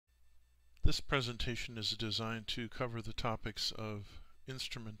This presentation is designed to cover the topics of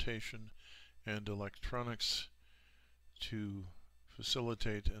instrumentation and electronics to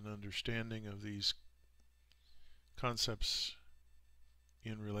facilitate an understanding of these concepts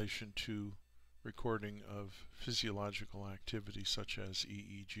in relation to recording of physiological activity such as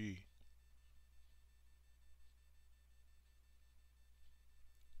EEG.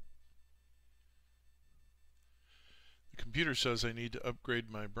 The computer says I need to upgrade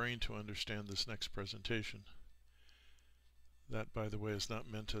my brain to understand this next presentation. That, by the way, is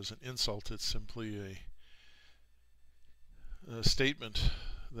not meant as an insult. It's simply a statement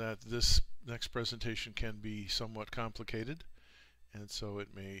that this next presentation can be somewhat complicated, and so it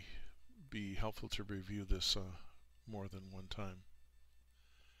may be helpful to review this more than one time.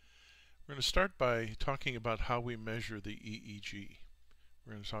 We're going to start by talking about how we measure the EEG.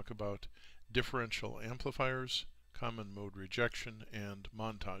 We're going to talk about differential amplifiers, common mode rejection, and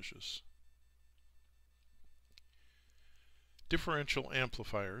montages. Differential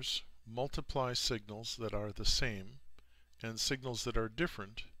amplifiers multiply signals that are the same and signals that are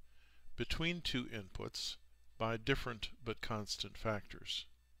different between two inputs by different but constant factors.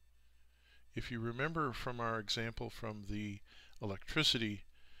 If you remember from our example from the electricity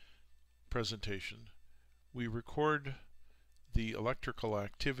presentation, we record the electrical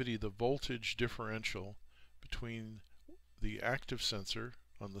activity, the voltage differential between the active sensor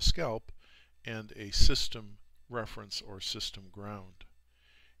on the scalp and a system reference or system ground.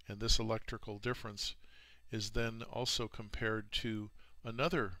 And this electrical difference is then also compared to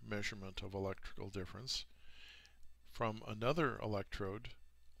another measurement of electrical difference from another electrode,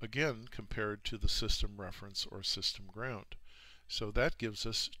 again compared to the system reference or system ground. So that gives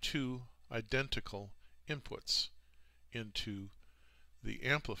us two identical inputs into the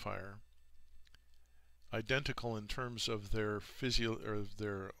amplifier, identical in terms of their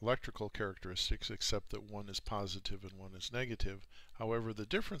electrical characteristics, except that one is positive and one is negative. However, the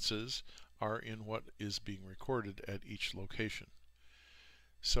differences are in what is being recorded at each location.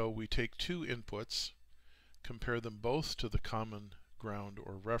 So we take two inputs, compare them both to the common ground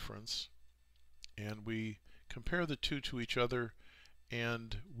or reference, and we compare the two to each other,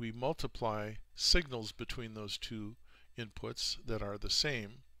 and we multiply signals between those two inputs that are the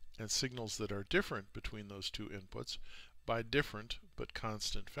same and signals that are different between those two inputs by different but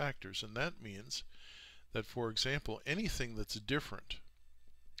constant factors. And that means that, for example, anything that's different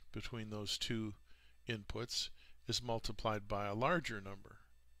between those two inputs is multiplied by a larger number,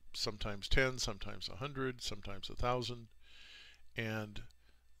 sometimes 10, sometimes 100, sometimes 1,000, and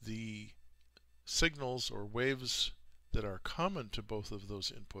the signals or waves that are common to both of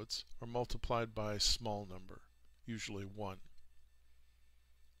those inputs are multiplied by a small number, usually 1.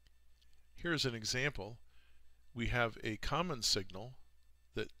 Here's an example. We have a common signal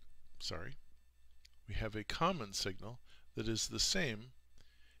that is the same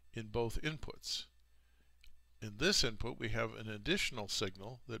in both inputs. In this input we have an additional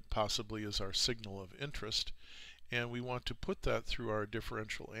signal that possibly is our signal of interest, and we want to put that through our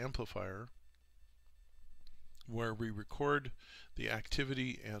differential amplifier, where we record the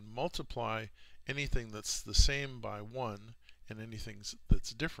activity and multiply anything that's the same by 1 and anything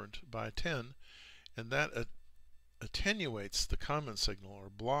that's different by 10, and that attenuates the common signal or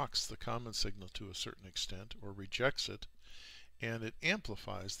blocks the common signal to a certain extent or rejects it, and it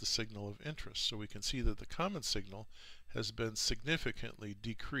amplifies the signal of interest. So we can see that the common signal has been significantly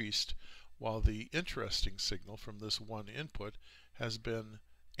decreased while the interesting signal from this one input has been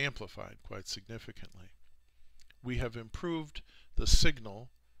amplified quite significantly. We have improved the signal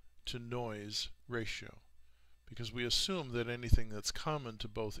to noise ratio because we assume that anything that's common to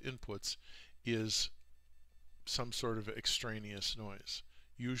both inputs is some sort of extraneous noise,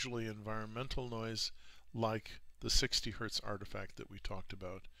 usually environmental noise like the 60 Hertz artifact that we talked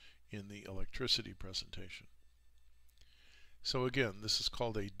about in the electricity presentation. So again, this is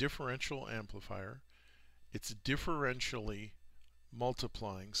called a differential amplifier. It's differentially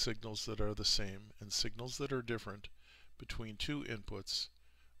multiplying signals that are the same and signals that are different between two inputs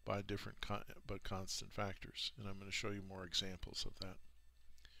by different but constant factors, and I'm going to show you more examples of that.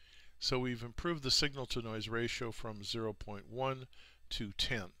 So we've improved the signal to noise ratio from 0.1 to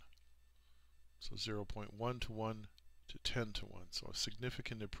 10. So 0.1 to 1 to 10 to 1. So a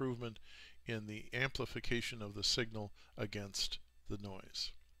significant improvement in the amplification of the signal against the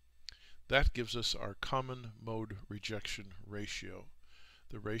noise. That gives us our common mode rejection ratio,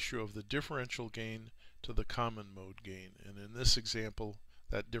 the ratio of the differential gain to the common mode gain. And in this example,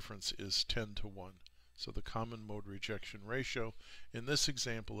 that difference is 10 to 1. So the common mode rejection ratio in this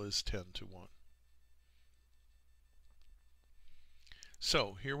example is 10 to 1.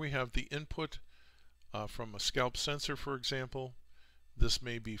 So here we have the input from a scalp sensor, for example. This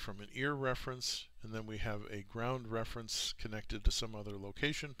may be from an ear reference, and then we have a ground reference connected to some other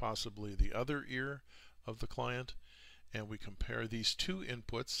location, possibly the other ear of the client, and we compare these two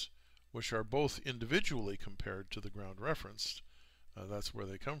inputs, which are both individually compared to the ground reference. That's where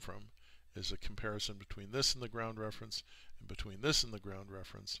they come from, is a comparison between this and the ground reference and between this and the ground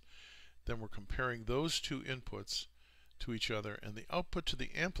reference. Then we're comparing those two inputs to each other, and the output to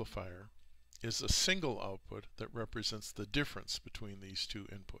the amplifier is a single output that represents the difference between these two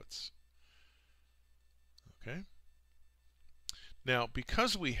inputs. Okay? Now,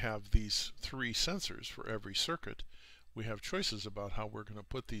 because we have these three sensors for every circuit, we have choices about how we're going to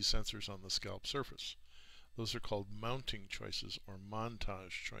put these sensors on the scalp surface. Those are called mounting choices or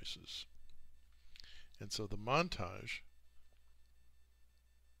montage choices. And so the montage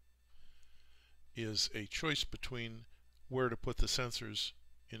is a choice between where to put the sensors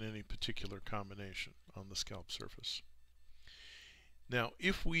in any particular combination on the scalp surface. Now,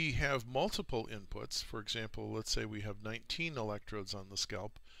 if we have multiple inputs, for example, let's say we have 19 electrodes on the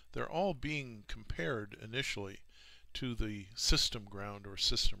scalp, they're all being compared initially to the system ground or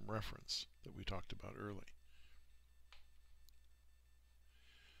system reference that we talked about earlier.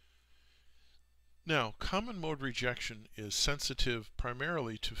 Now, common mode rejection is sensitive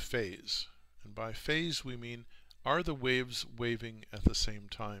primarily to phase. And by phase we mean, are the waves waving at the same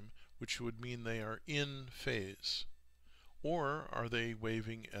time, which would mean they are in phase? Or are they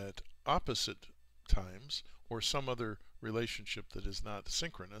waving at opposite times, or some other relationship that is not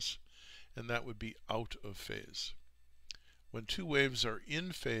synchronous, and that would be out of phase. When two waves are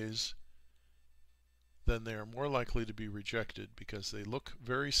in phase, then they are more likely to be rejected because they look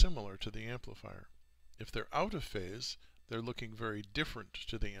very similar to the amplifier. If they're out of phase, they're looking very different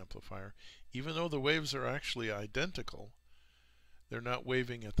to the amplifier. Even though the waves are actually identical, they're not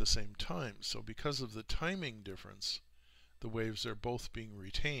waving at the same time. So because of the timing difference, the waves are both being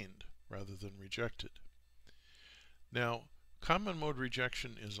retained rather than rejected. Now, common mode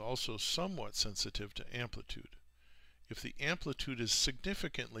rejection is also somewhat sensitive to amplitude. If the amplitude is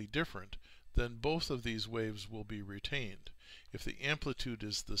significantly different, then both of these waves will be retained. If the amplitude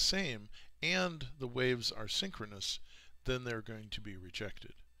is the same and the waves are synchronous, then they're going to be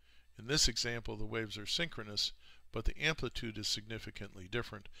rejected. In this example, the waves are synchronous, but the amplitude is significantly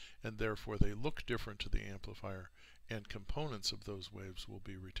different, and therefore they look different to the amplifier, and components of those waves will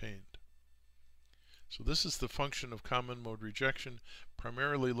be retained. So this is the function of common mode rejection,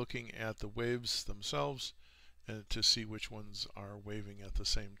 primarily looking at the waves themselves and to see which ones are waving at the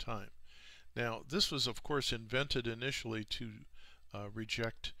same time. Now, this was of course invented initially to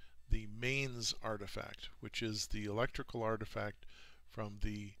reject the mains artifact, which is the electrical artifact from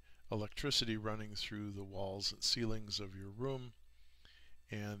the electricity running through the walls and ceilings of your room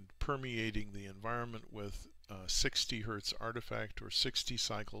and permeating the environment with 60 Hertz artifact, or 60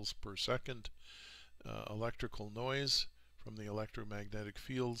 cycles per second electrical noise from the electromagnetic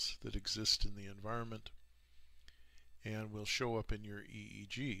fields that exist in the environment, and will show up in your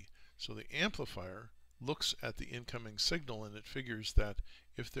EEG. So the amplifier looks at the incoming signal, and it figures that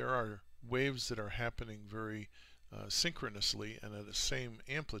if there are waves that are happening very synchronously and at the same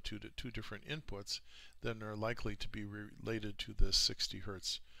amplitude at two different inputs, then they're likely to be related to this 60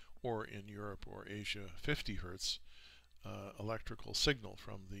 Hertz, or in Europe or Asia 50 Hertz electrical signal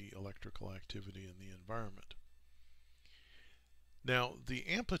from the electrical activity in the environment. Now, the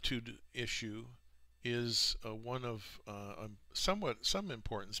amplitude issue is one of some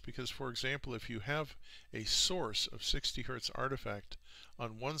importance, because, for example, if you have a source of 60 Hertz artifact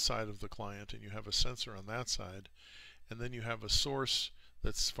on one side of the client and you have a sensor on that side, and then you have a source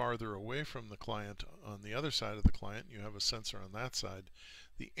that's farther away from the client on the other side of the client, and you have a sensor on that side,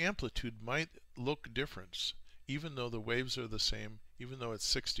 the amplitude might look different, even though the waves are the same, even though it's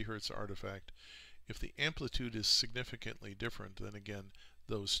 60 Hertz artifact. If the amplitude is significantly different, then again,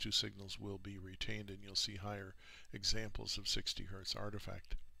 those two signals will be retained, and you'll see higher examples of 60 Hertz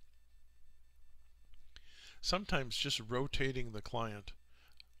artifact. Sometimes just rotating the client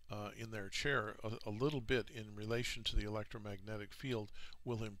in their chair a little bit in relation to the electromagnetic field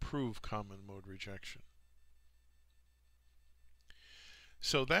will improve common mode rejection.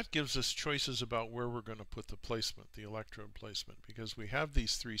 So that gives us choices about where we're going to put the placement, the electrode placement, because we have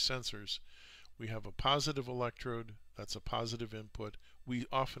these three sensors. We have a positive electrode, that's a positive input. We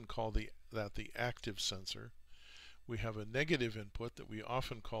often call that the active sensor. We have a negative input that we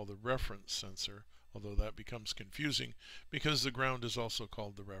often call the reference sensor, although that becomes confusing because the ground is also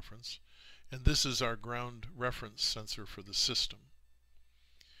called the reference. And this is our ground reference sensor for the system.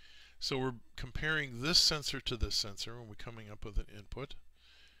 So we're comparing this sensor to this sensor, and we're coming up with an input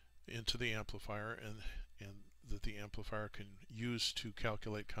into the amplifier, and that the amplifier can use to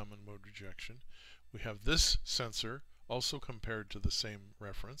calculate common mode rejection. We have this sensor also compared to the same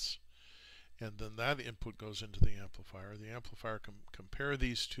reference, and then that input goes into the amplifier. The amplifier can compare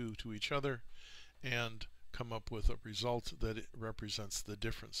these two to each other and come up with a result that it represents the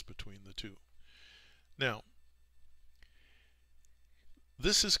difference between the two. Now,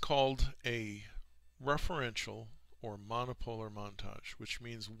 this is called a referential or monopolar montage, which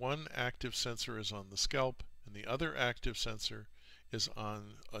means one active sensor is on the scalp and the other active sensor is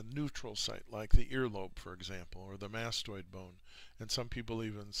on a neutral site, like the earlobe, for example, or the mastoid bone. And some people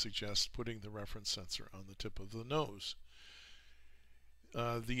even suggest putting the reference sensor on the tip of the nose.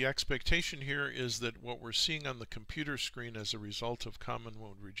 The expectation here is that what we're seeing on the computer screen as a result of common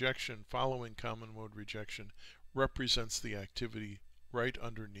mode rejection, following common mode rejection, represents the activity right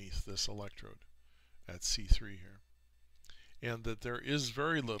underneath this electrode at C3 here. And that there is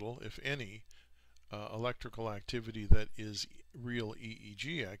very little, if any, electrical activity that is real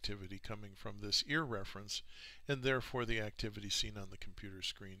EEG activity coming from this ear reference, and therefore the activity seen on the computer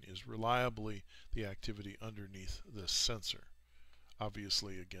screen is reliably the activity underneath this sensor.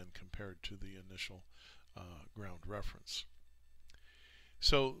 Obviously, again, compared to the initial ground reference.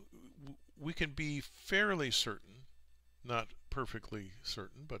 So we can be fairly certain, not perfectly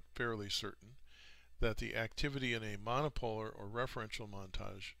certain, but fairly certain, that the activity in a monopolar or referential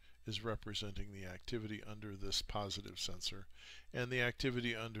montage is representing the activity under this positive sensor, and the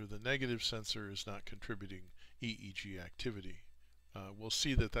activity under the negative sensor is not contributing EEG activity. We'll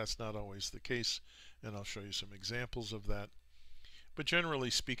see that that's not always the case, and I'll show you some examples of that. But generally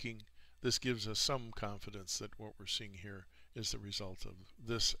speaking, this gives us some confidence that what we're seeing here is the result of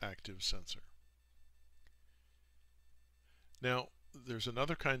this active sensor. Now, there's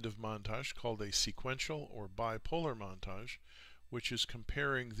another kind of montage called a sequential or bipolar montage, which is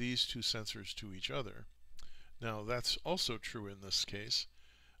comparing these two sensors to each other. Now, that's also true in this case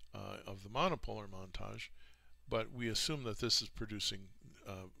of the monopolar montage, but we assume that this is producing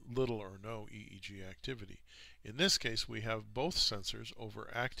little or no EEG activity. In this case, we have both sensors over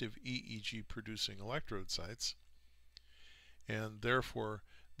active EEG producing electrode sites, and therefore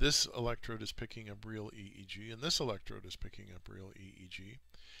this electrode is picking up real EEG and this electrode is picking up real EEG,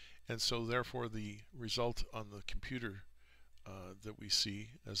 and so therefore the result on the computer that we see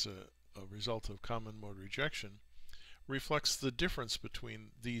as a result of common mode rejection reflects the difference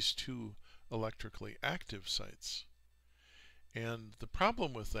between these two electrically active sites. And the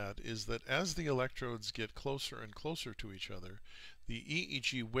problem with that is that as the electrodes get closer and closer to each other, the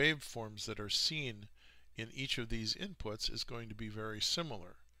EEG waveforms that are seen in each of these inputs is going to be very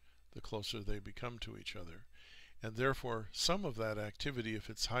similar the closer they become to each other. And therefore, some of that activity, if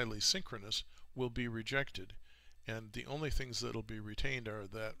it's highly synchronous, will be rejected. And the only things that will be retained are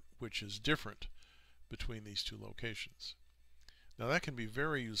that which is different between these two locations. Now that can be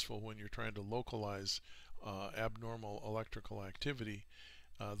very useful when you're trying to localize abnormal electrical activity.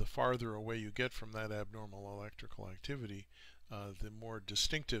 The farther away you get from that abnormal electrical activity, the more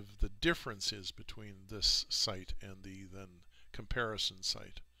distinctive the difference is between this site and the then comparison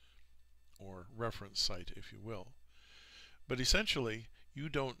site, or reference site, if you will. But essentially, you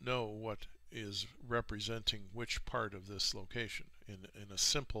don't know what is representing which part of this location in a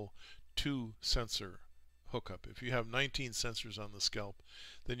simple two-sensor hookup. If you have 19 sensors on the scalp,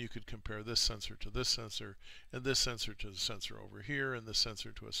 then you could compare this sensor to this sensor, and this sensor to the sensor over here, and this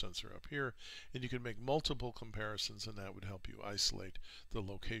sensor to a sensor up here, and you could make multiple comparisons, and that would help you isolate the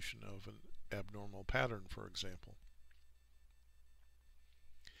location of an abnormal pattern, for example.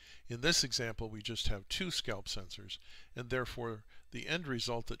 In this example, we just have two scalp sensors, and therefore the end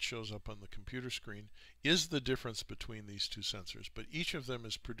result that shows up on the computer screen is the difference between these two sensors, but each of them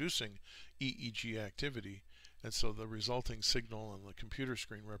is producing EEG activity, and so the resulting signal on the computer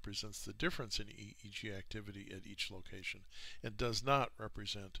screen represents the difference in EEG activity at each location and does not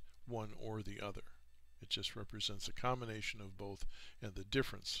represent one or the other. It just represents a combination of both and the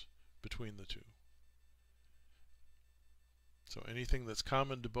difference between the two. So anything that's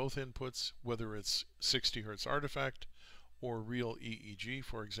common to both inputs, whether it's 60 Hz artifact or real EEG,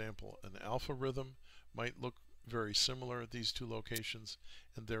 for example, an alpha rhythm might look very similar at these two locations,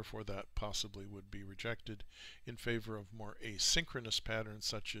 and therefore that possibly would be rejected in favor of more asynchronous patterns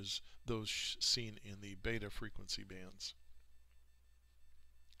such as those seen in the beta frequency bands.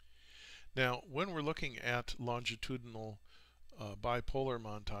 Now, when we're looking at longitudinal bipolar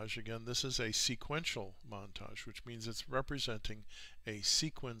montage, again, this is a sequential montage, which means it's representing a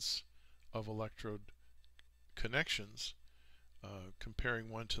sequence of electrode connections comparing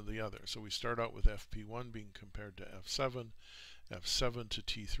one to the other. So we start out with FP1 being compared to F7, F7 to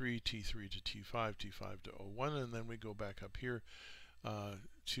T3, T3 to T5, T5 to O1, and then we go back up here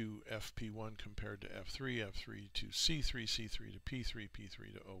to FP1 compared to F3, F3 to C3, C3 to P3,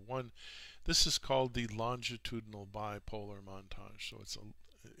 P3 to O1. This is called the longitudinal bipolar montage. So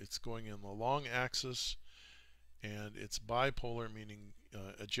it's going in the long axis, and it's bipolar, meaning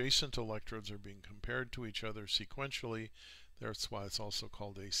adjacent electrodes are being compared to each other sequentially. That's why it's also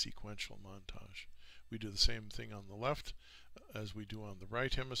called a sequential montage. We do the same thing on the left as we do on the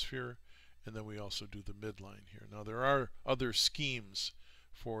right hemisphere, and then we also do the midline here. Now there are other schemes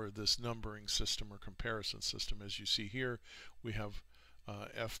for this numbering system or comparison system. As you see here, we have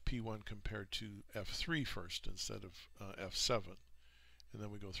FP1 compared to F3 first instead of F7. And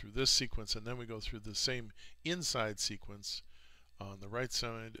then we go through this sequence, and then we go through the same inside sequence on the right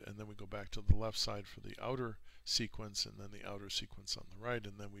side, and then we go back to the left side for the outer sequence, and then the outer sequence on the right,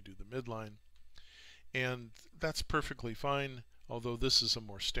 and then we do the midline. And that's perfectly fine, although this is a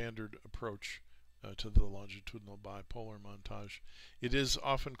more standard approach to the longitudinal bipolar montage. It is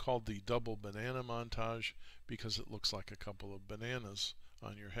often called the double banana montage because it looks like a couple of bananas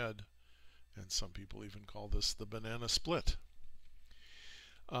on your head, and some people even call this the banana split.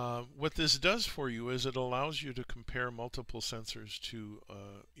 What this does for you is it allows you to compare multiple sensors to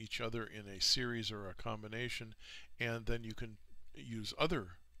each other in a series or a combination, and then you can use other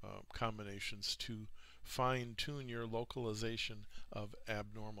combinations to fine-tune your localization of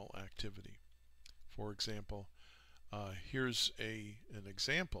abnormal activity. For example, here's an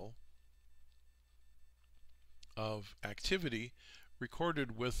example of activity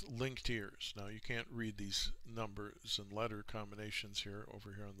recorded with linked ears. Now you can't read these numbers and letter combinations here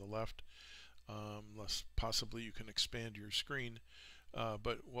over here on the left, unless possibly you can expand your screen.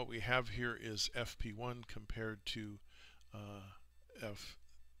 But what we have here is FP1 compared to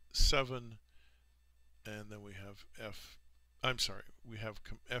F7, and then we have we have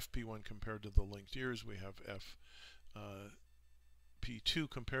FP1 compared to the linked ears. We have P2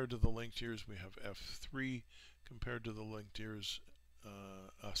 compared to the linked ears. We have F3 compared to the linked ears.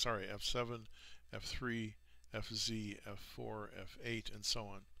 F7, F3, FZ, F4, F8, and so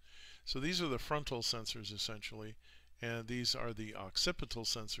on. So these are the frontal sensors essentially, and these are the occipital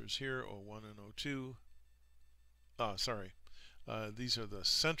sensors here, O1 and O2. These are the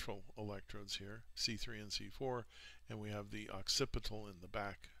central electrodes here, C3 and C4, and we have the occipital in the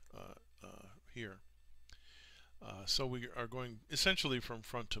back here. So we are going essentially from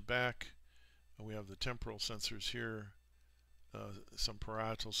front to back. We have the temporal sensors here, some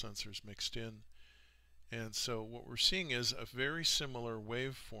parietal sensors mixed in, and so what we're seeing is a very similar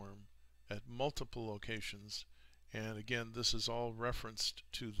waveform at multiple locations, and again this is all referenced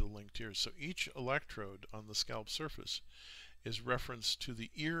to the linked ears. So each electrode on the scalp surface is referenced to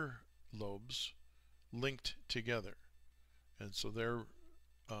the ear lobes linked together, and so they're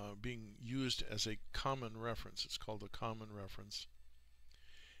being used as a common reference. It's called a common reference,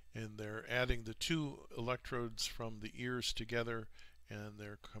 and they're adding the two electrodes from the ears together, and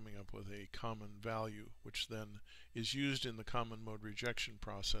they're coming up with a common value, which then is used in the common mode rejection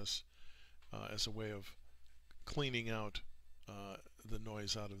process as a way of cleaning out the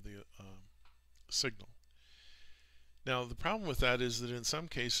noise out of the signal. Now the problem with that is that in some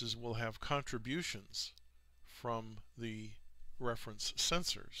cases we'll have contributions from the reference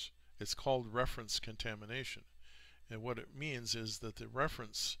sensors. It's called reference contamination. And what it means is that the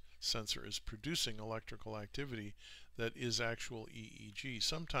reference sensor is producing electrical activity that is actual EEG.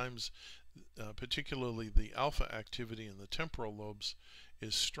 Sometimes, particularly the alpha activity in the temporal lobes,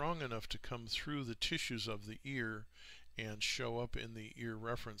 is strong enough to come through the tissues of the ear and show up in the ear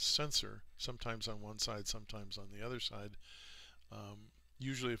reference sensor, sometimes on one side, sometimes on the other side.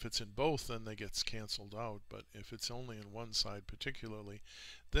 Usually if it's in both, then they get canceled out, but if it's only in one side particularly,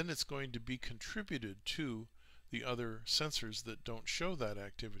 then it's going to be contributed to the other sensors that don't show that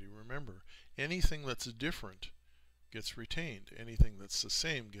activity. Remember, anything that's different gets retained. Anything that's the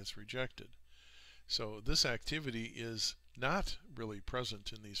same gets rejected. So this activity is not really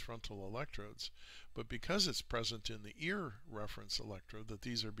present in these frontal electrodes, but because it's present in the ear reference electrode that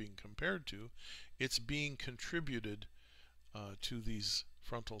these are being compared to, it's being contributed to these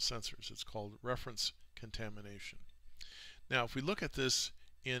frontal sensors. It's called reference contamination. Now if we look at this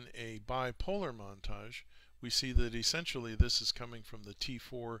in a bipolar montage, we see that essentially this is coming from the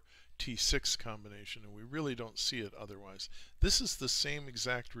T4 T6 combination, and we really don't see it otherwise. This is the same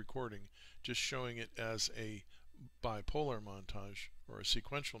exact recording, just showing it as a bipolar montage or a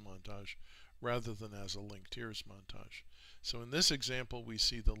sequential montage rather than as a linked ears montage. So in this example, we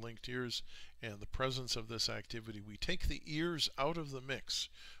see the linked ears and the presence of this activity. We take the ears out of the mix.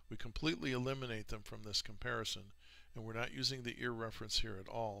 We completely eliminate them from this comparison, and we're not using the ear reference here at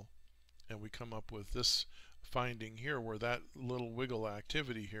all. And we come up with this finding here where that little wiggle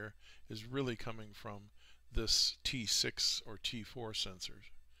activity here is really coming from this T6 or T4 sensor.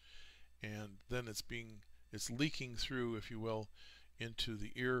 And then it's leaking through, if you will, into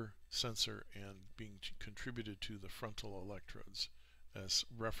the ear sensor and being contributed to the frontal electrodes as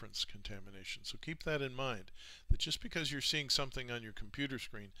reference contamination. So keep that in mind, that just because you're seeing something on your computer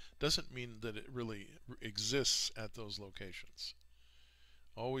screen doesn't mean that it really exists at those locations.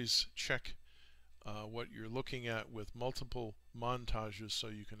 Always check what you're looking at with multiple montages so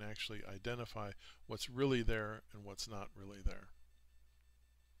you can actually identify what's really there and what's not really there.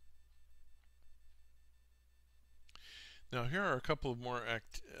 Now here are a couple of more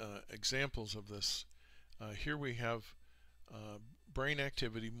examples of this. Here we have brain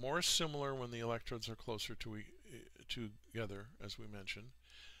activity more similar when the electrodes are closer together, as we mentioned,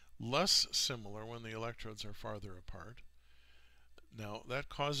 less similar when the electrodes are farther apart. Now that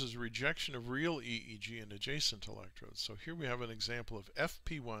causes rejection of real EEG in adjacent electrodes. So here we have an example of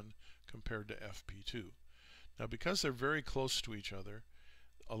FP1 compared to FP2. Now because they're very close to each other,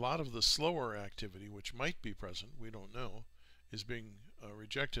 a lot of the slower activity, which might be present, we don't know, is being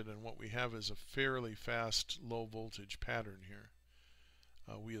rejected, and what we have is a fairly fast low voltage pattern here.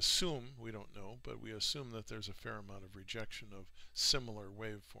 We assume, we don't know, but we assume that there's a fair amount of rejection of similar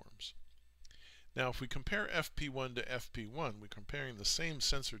waveforms. Now if we compare FP1 to FP1, we're comparing the same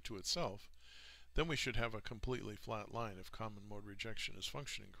sensor to itself, then we should have a completely flat line if common mode rejection is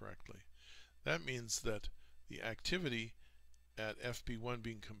functioning correctly. That means that the activity at FP1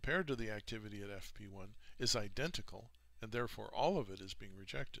 being compared to the activity at FP1 is identical, and therefore all of it is being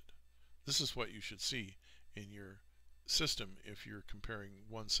rejected. This is what you should see in your system if you're comparing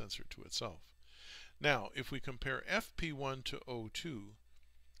one sensor to itself. Now if we compare FP1 to O2,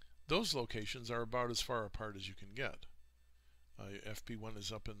 those locations are about as far apart as you can get. FP1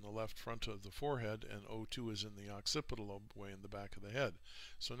 is up in the left front of the forehead, and O2 is in the occipital lobe, way in the back of the head.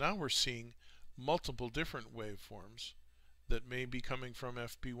 So now we're seeing multiple different waveforms that may be coming from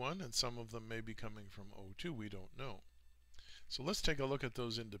FP1, and some of them may be coming from O2. We don't know. So let's take a look at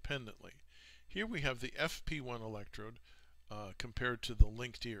those independently. Here we have the FP1 electrode compared to the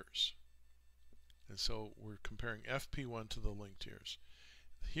linked ears. And so we're comparing FP1 to the linked ears.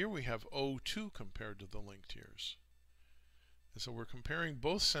 Here we have O2 compared to the linked ears. And so we're comparing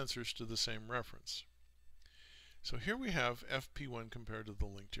both sensors to the same reference. So here we have FP1 compared to the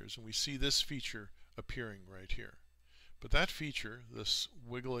linked ears, and we see this feature appearing right here. But that feature, this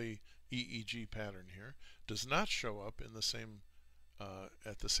wiggly EEG pattern here, does not show up in the same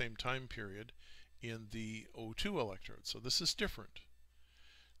at the same time period in the O2 electrode. So this is different.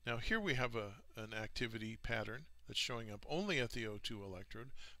 Now here we have an activity pattern that's showing up only at the O2 electrode,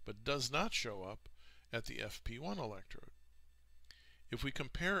 but does not show up at the FP1 electrode. If we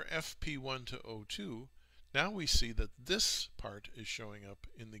compare FP1 to O2, now we see that this part is showing up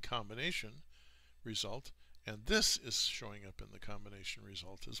in the combination result, and this is showing up in the combination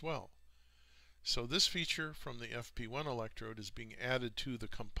result as well. So this feature from the FP1 electrode is being added to the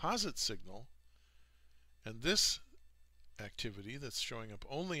composite signal, and this activity that's showing up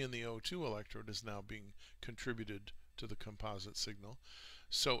only in the O2 electrode is now being contributed to the composite signal.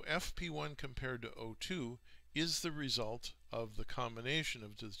 So FP1 compared to O2 is the result of the combination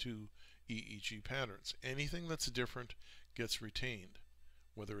of the two EEG patterns. Anything that's different gets retained,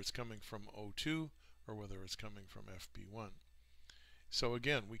 whether it's coming from O2 or whether it's coming from FP1. So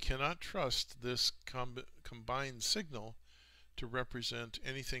again, we cannot trust this combined signal to represent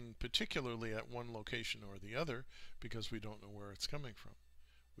anything particularly at one location or the other, because we don't know where it's coming from.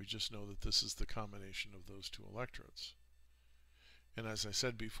 We just know that this is the combination of those two electrodes. And as I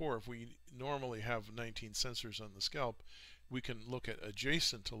said before, if we normally have 19 sensors on the scalp, we can look at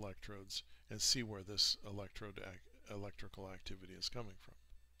adjacent electrodes and see where this electrical activity is coming from.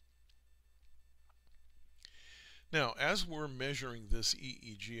 Now, as we're measuring this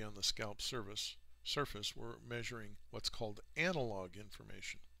EEG on the scalp surface, we're measuring what's called analog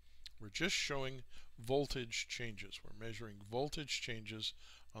information. We're just showing voltage changes. We're measuring voltage changes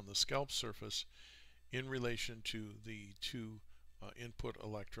on the scalp surface in relation to the two input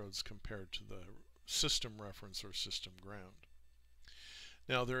electrodes compared to the system reference or system ground.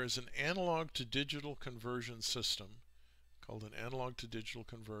 Now, there is an analog to digital conversion system called an analog to digital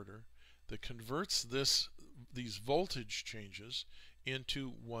converter that converts these voltage changes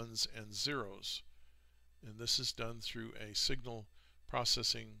into ones and zeros. And this is done through a signal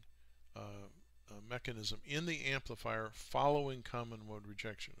processing mechanism in the amplifier following common mode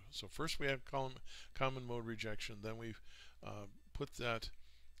rejection. So first we have common mode rejection, then we put that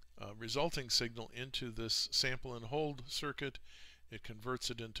resulting signal into this sample and hold circuit. It converts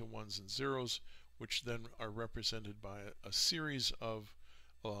it into ones and zeros, which then are represented by a series of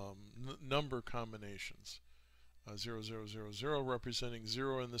number combinations. 0, 0, 0, 0 representing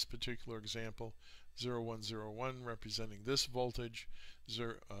 0 in this particular example, 0, 1, 0, 1 representing this voltage,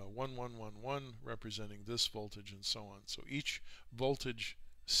 1, 1, 1, 1 representing this voltage, and so on. So each voltage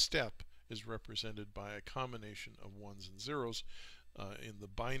step is represented by a combination of ones and zeros in the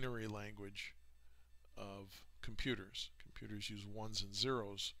binary language of computers. Computers use ones and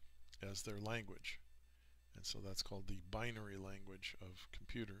zeros as their language, and so that's called the binary language of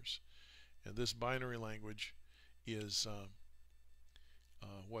computers. And this binary language is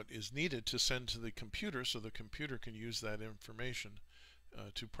what is needed to send to the computer, so the computer can use that information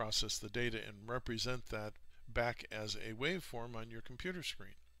to process the data and represent that back as a waveform on your computer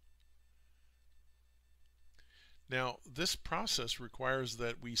screen. Now, this process requires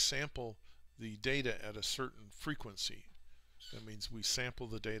that we sample the data at a certain frequency. That means we sample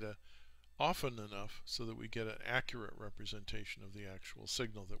the data often enough so that we get an accurate representation of the actual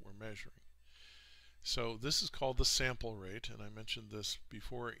signal that we're measuring. So this is called the sample rate, and I mentioned this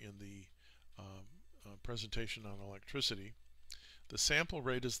before in the presentation on electricity. The sample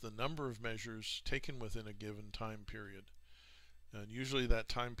rate is the number of measures taken within a given time period, and usually that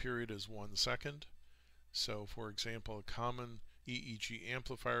time period is 1 second. So for example, a common EEG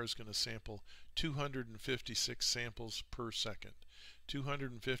amplifier is going to sample 256 samples per second,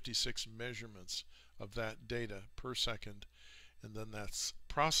 256 measurements of that data per second, and then that's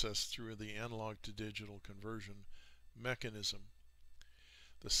processed through the analog to digital conversion mechanism.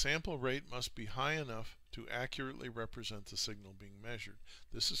 The sample rate must be high enough to accurately represent the signal being measured.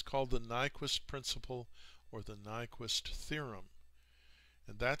 This is called the Nyquist principle or the Nyquist theorem,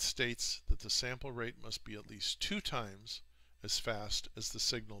 and that states that the sample rate must be at least 2 times as fast as the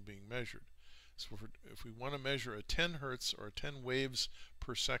signal being measured. So if we want to measure a 10 hertz or 10 waves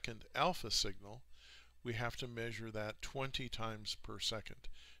per second alpha signal, we have to measure that 20 times per second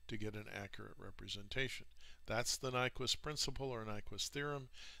to get an accurate representation. That's the Nyquist principle or Nyquist theorem.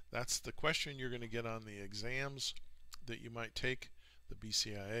 That's the question you're going to get on the exams that you might take, the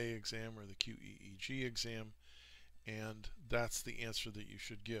BCIA exam or the QEEG exam, and that's the answer that you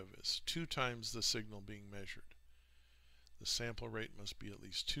should give, is 2 times the signal being measured. The sample rate must be at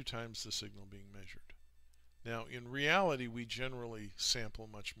least 2 times the signal being measured. Now, in reality, we generally sample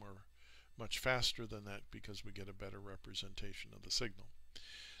much faster than that because we get a better representation of the signal.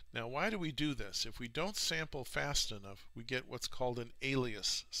 Now, why do we do this? If we don't sample fast enough, we get what's called an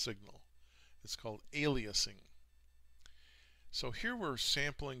alias signal. It's called aliasing. So here we're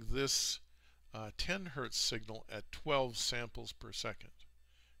sampling this 10 hertz signal at 12 samples per second.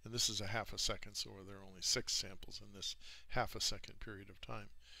 And this is a half a second, so there are only 6 samples in this half a second period of time.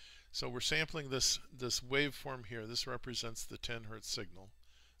 So we're sampling this waveform here. This represents the 10 hertz signal,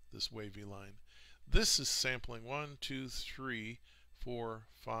 this wavy line. This is sampling 1, 2, 3, 4,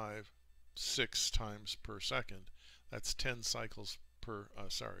 5, 6 times per second. That's 10 cycles per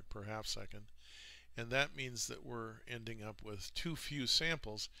half second. And that means that we're ending up with too few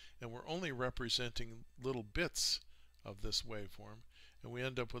samples, and we're only representing little bits of this waveform, and we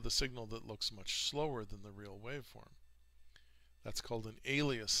end up with a signal that looks much slower than the real waveform. That's called an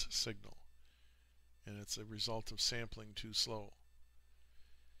alias signal, and it's a result of sampling too slow.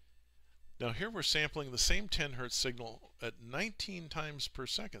 Now here we're sampling the same 10 hertz signal at 19 times per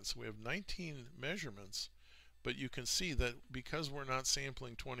second, so we have 19 measurements, but you can see that because we're not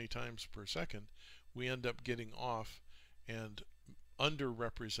sampling 20 times per second, we end up getting off and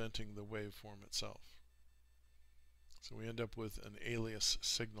underrepresenting the waveform itself. So we end up with an alias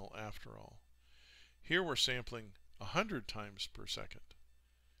signal after all. Here we're sampling 100 times per second.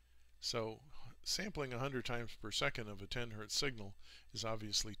 So sampling 100 times per second of a 10 hertz signal is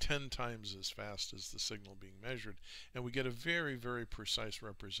obviously 10 times as fast as the signal being measured, and we get a very, very precise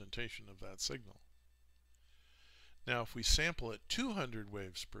representation of that signal. Now if we sample at 200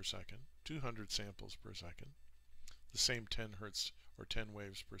 waves per second, 200 samples per second, the same 10 hertz or 10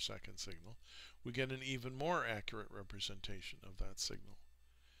 waves per second signal, we get an even more accurate representation of that signal.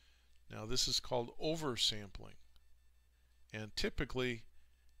 Now this is called oversampling, and typically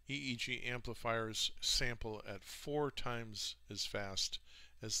EEG amplifiers sample at 4 times as fast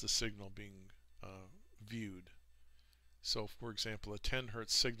as the signal being viewed. So for example, a 10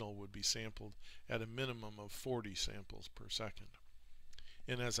 hertz signal would be sampled at a minimum of 40 samples per second.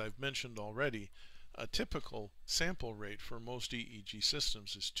 And as I've mentioned already, A typical sample rate for most EEG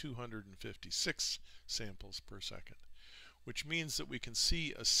systems is 256 samples per second, which means that we can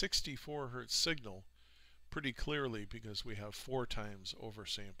see a 64 Hz signal pretty clearly because we have 4 times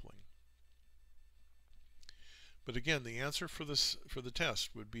oversampling. But again, the answer for the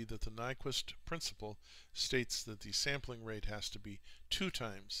test would be that the Nyquist principle states that the sampling rate has to be 2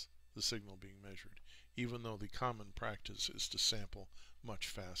 times the signal being measured, even though the common practice is to sample much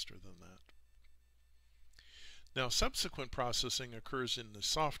faster than that. Now, subsequent processing occurs in the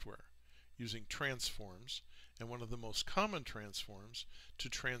software using transforms, and one of the most common transforms to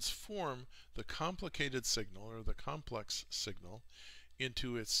transform the complicated signal or the complex signal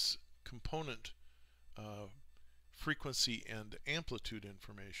into its component frequency and amplitude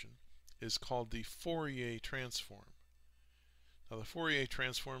information is called the Fourier transform. Now, the Fourier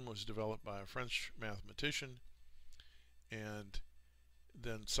transform was developed by a French mathematician, and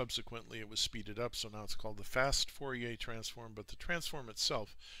then subsequently it was speeded up, so now it's called the fast Fourier transform. But the transform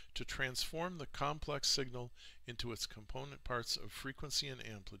itself, to transform the complex signal into its component parts of frequency and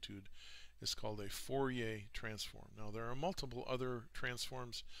amplitude, is called a Fourier transform. Now, there are multiple other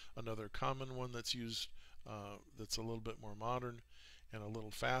transforms. Another common one that's used that's a little bit more modern and a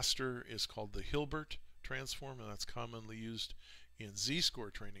little faster is called the Hilbert transform, and that's commonly used in z-score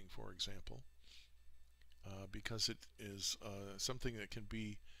training, for example. Because it is something that can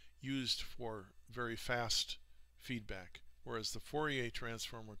be used for very fast feedback, whereas the Fourier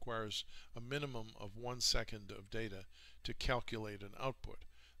transform requires a minimum of 1 second of data to calculate an output.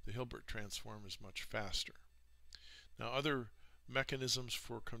 The Hilbert transform is much faster. Now, other mechanisms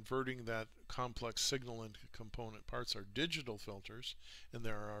for converting that complex signal into component parts are digital filters, and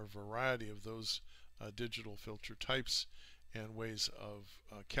there are a variety of those digital filter types and ways of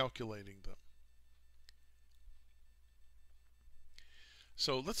calculating them.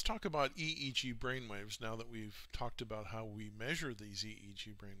 So let's talk about EEG brainwaves. Now that we've talked about how we measure these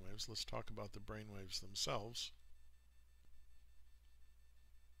EEG brainwaves, let's talk about the brainwaves themselves.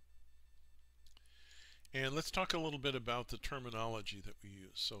 And let's talk a little bit about the terminology that we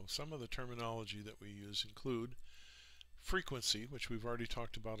use. So some of the terminology that we use include frequency, which we've already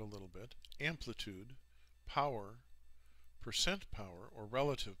talked about a little bit, amplitude, power, percent power or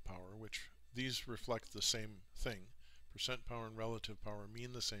relative power, which these reflect the same thing. Percent power and relative power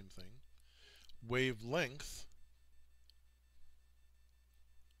mean the same thing. Wavelength,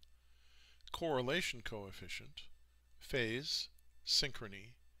 correlation coefficient, phase,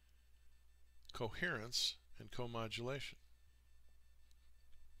 synchrony, coherence, and comodulation.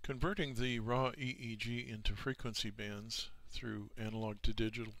 Converting the raw EEG into frequency bands through analog to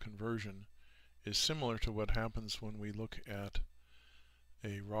digital conversion is similar to what happens when we look at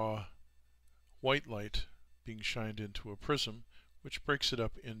a raw white light being shined into a prism, which breaks it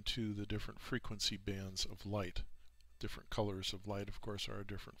up into the different frequency bands of light. Different colors of light, of course, are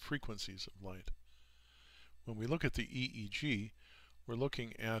different frequencies of light. When we look at the EEG, we're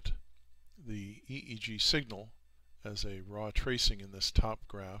looking at the EEG signal as a raw tracing in this top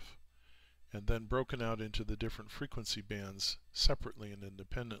graph, and then broken out into the different frequency bands separately and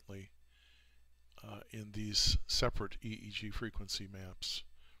independently in these separate EEG frequency maps.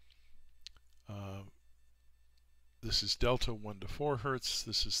 This is delta 1 to 4 Hz,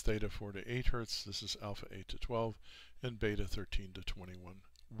 this is theta 4 to 8 Hz, this is alpha 8 to 12, and beta 13 to 21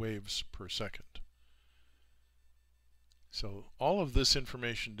 waves per second. So all of this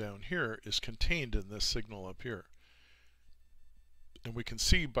information down here is contained in this signal up here. And we can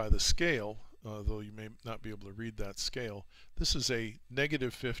see by the scale, though you may not be able to read that scale, this is a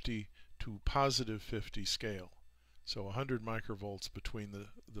negative 50 to positive 50 scale. So 100 microvolts between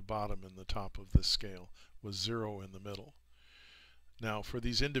the bottom and the top of this scale, with 0 in the middle. Now for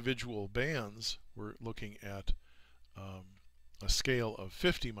these individual bands, we're looking at a scale of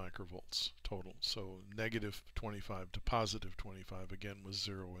 50 microvolts total. So negative 25 to positive 25, again with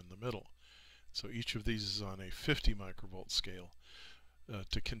 0 in the middle. So each of these is on a 50 microvolt scale.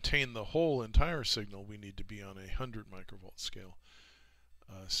 To contain the whole entire signal, we need to be on a 100 microvolt scale.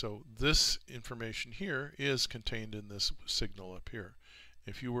 So this information here is contained in this signal up here.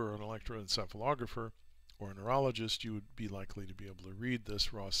 If you were an electroencephalographer or a neurologist, you would be likely to be able to read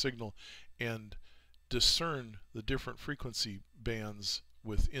this raw signal and discern the different frequency bands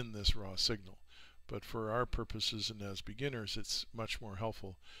within this raw signal. But for our purposes and as beginners, it's much more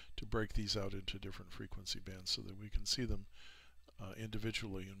helpful to break these out into different frequency bands so that we can see them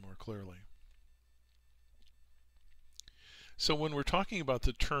individually and more clearly. So when we're talking about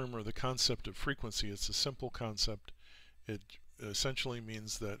the term or the concept of frequency, it's a simple concept. It essentially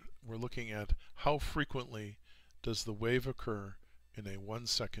means that we're looking at how frequently does the wave occur in a 1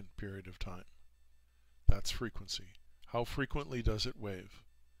 second period of time. That's frequency. How frequently does it wave?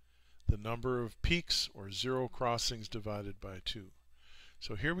 The number of peaks, or zero crossings, divided by 2.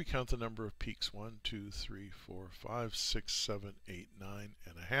 So here we count the number of peaks. 1, 2, 3, 4, 5, 6, 7, 8,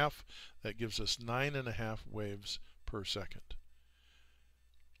 9.5. That gives us 9.5 waves per second.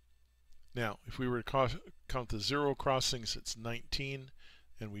 Now, if we were to count the zero crossings, it's 19,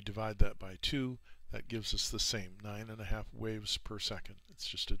 and we divide that by 2. That gives us the same, 9.5 waves per second. It's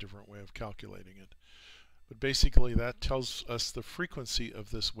just a different way of calculating it. But basically, that tells us the frequency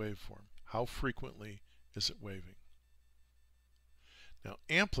of this waveform. How frequently is it waving? Now,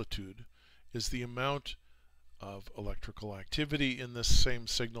 amplitude is the amount of electrical activity in this same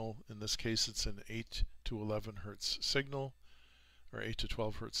signal. In this case, it's an 8 to 11 hertz signal, or 8 to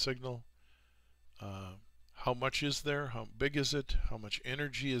 12 hertz signal. How much is there? How big is it? How much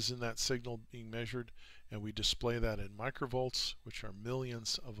energy is in that signal being measured? And we display that in microvolts, which are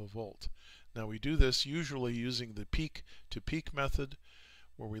millions of a volt. Now, we do this usually using the peak-to-peak method,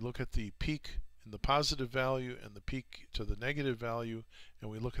 where we look at the peak in the positive value and the peak to the negative value,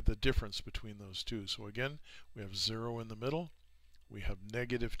 and we look at the difference between those two. So again, we have 0 in the middle, we have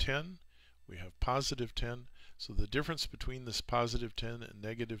negative 10, we have positive 10. So the difference between this positive 10 and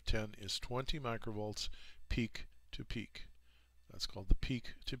negative 10 is 20 microvolts peak to peak. That's called the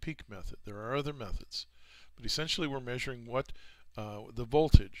peak-to-peak method. There are other methods, but essentially we're measuring what the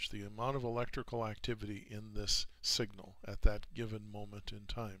voltage, the amount of electrical activity in this signal at that given moment in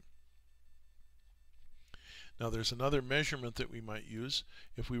time. Now, there's another measurement that we might use.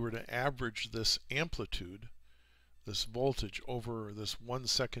 If we were to average this amplitude, this voltage, over this 1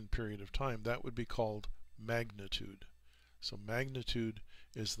 second period of time, that would be called magnitude. So magnitude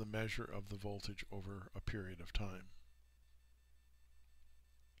is the measure of the voltage over a period of time.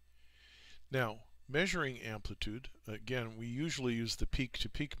 Now, measuring amplitude, again, we usually use the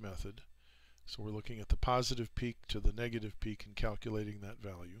peak-to-peak method. So we're looking at the positive peak to the negative peak and calculating that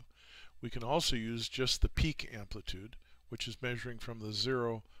value. We can also use just the peak amplitude, which is measuring from the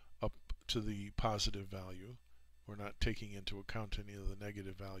 0 up to the positive value. We're not taking into account any of the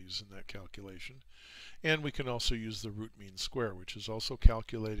negative values in that calculation. And we can also use the root mean square, which is also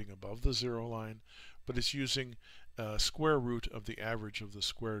calculating above the 0 line, but it's using a square root of the average of the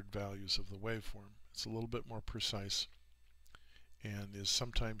squared values of the waveform. It's a little bit more precise and is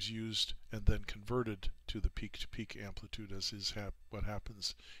sometimes used and then converted to the peak-to-peak amplitude, as is what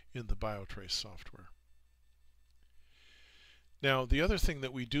happens in the BioTrace software. Now, the other thing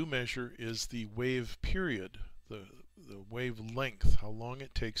that we do measure is the wave period, the wave length, how long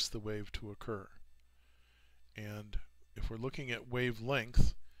it takes the wave to occur. And if we're looking at wave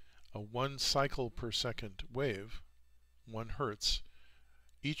length, a 1 cycle per second wave, 1 hertz,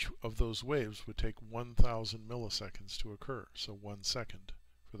 each of those waves would take 1,000 milliseconds to occur, so 1 second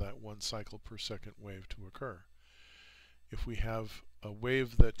for that 1 cycle per second wave to occur. If we have a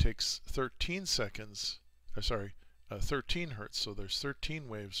wave that takes 13 seconds, 13 hertz, so there's 13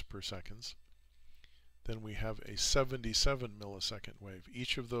 waves per second, then we have a 77 millisecond wave.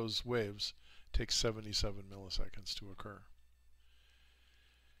 Each of those waves takes 77 milliseconds to occur.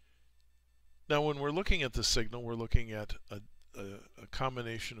 Now, when we're looking at the signal, we're looking at a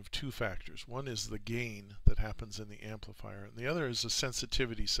combination of two factors. One is the gain that happens in the amplifier, and the other is the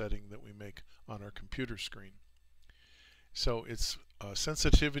sensitivity setting that we make on our computer screen. So it's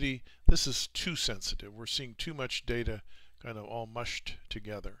sensitivity. This is too sensitive. We're seeing too much data kind of all mushed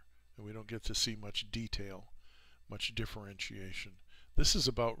together, and we don't get to see much detail, much differentiation. This is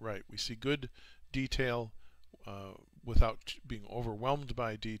about right. We see good detail without being overwhelmed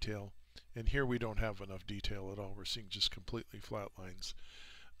by detail. And here we don't have enough detail at all. We're seeing just completely flat lines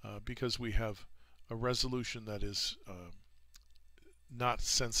because we have a resolution that is not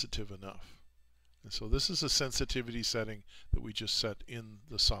sensitive enough. And so this is a sensitivity setting that we just set in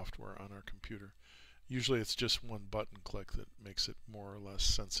the software on our computer. Usually it's just one button click that makes it more or less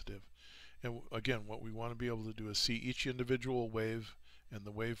sensitive. And again, what we want to be able to do is see each individual wave and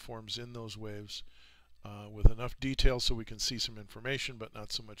the waveforms in those waves with enough detail so we can see some information, but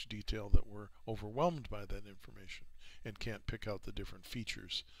not so much detail that we're overwhelmed by that information and can't pick out the different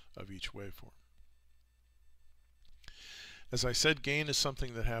features of each waveform. As I said, gain is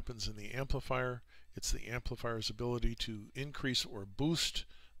something that happens in the amplifier. It's the amplifier's ability to increase or boost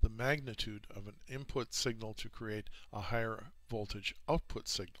the magnitude of an input signal to create a higher voltage output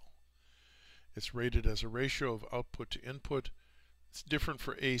signal. It's rated as a ratio of output to input. It's different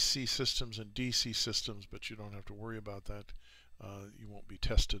for AC systems and DC systems, but you don't have to worry about that. You won't be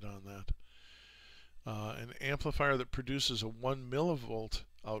tested on that. An amplifier that produces a 1 millivolt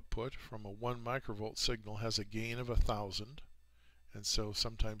output from a 1 microvolt signal has a gain of 1,000. And so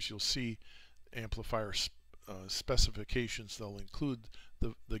sometimes you'll see amplifier specifications, they'll include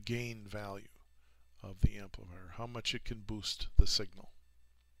the gain value of the amplifier, how much it can boost the signal.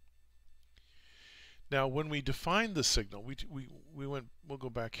 Now, when we define the signal, we'll go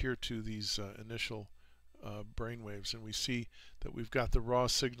back here to these initial brain waves, and we see that we've got the raw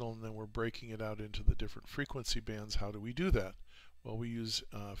signal, and then we're breaking it out into the different frequency bands. How do we do that? Well, we use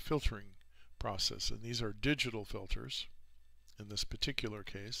a filtering process, and these are digital filters in this particular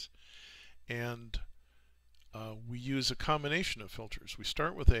case, and we use a combination of filters. We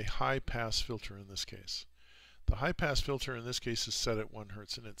start with a high-pass filter in this case. The high-pass filter in this case is set at 1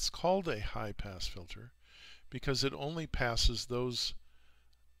 Hz, and it's called a high-pass filter because it only passes those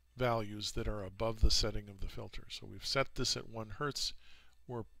values that are above the setting of the filter. So we've set this at 1 Hz.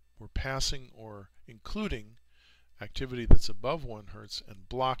 We're passing or including activity that's above 1 Hz and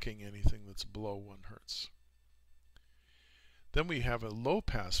blocking anything that's below 1 Hz. Then we have a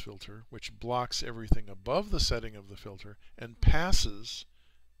low-pass filter, which blocks everything above the setting of the filter and passes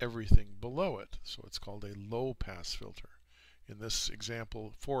everything below it. So it's called a low-pass filter. In this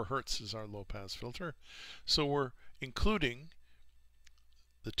example, 4 Hz is our low-pass filter. So we're including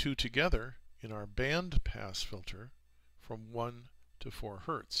the two together in our band-pass filter from 1 to 4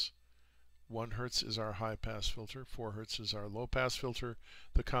 Hz. 1 Hz is our high-pass filter, 4 Hz is our low-pass filter.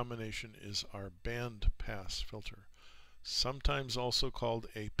 The combination is our band-pass filter, sometimes also called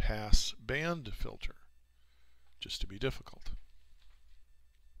a pass band filter, just to be difficult.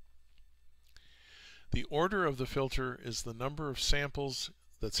 The order of the filter is the number of samples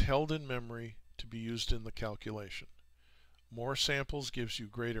that's held in memory to be used in the calculation. More samples gives you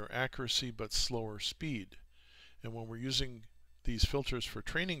greater accuracy but slower speed. And when we're using these filters for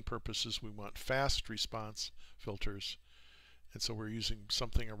training purposes, we want fast response filters. And so we're using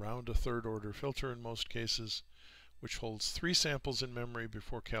something around a third order filter in most cases, which holds 3 samples in memory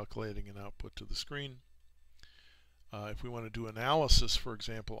before calculating an output to the screen. If we want to do analysis, for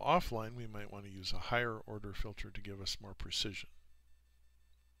example, offline, we might want to use a higher order filter to give us more precision.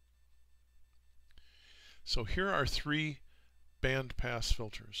 So here are 3 band pass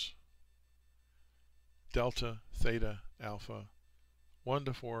filters: delta, theta, alpha, 1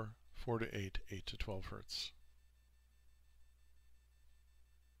 to 4, 4 to 8, 8 to 12 Hz.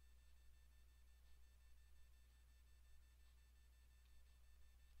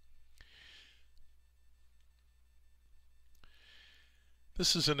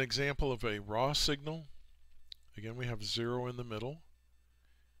 This is an example of a raw signal. Again, we have 0 in the middle.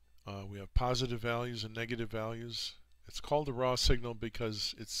 We have positive values and negative values. It's called a raw signal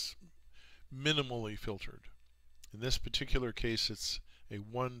because it's minimally filtered. In this particular case, it's a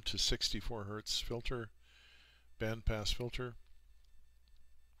 1 to 64 Hz filter, bandpass filter.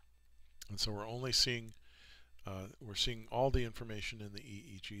 And so we're only seeing all the information in the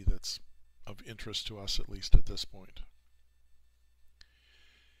EEG that's of interest to us, at least at this point.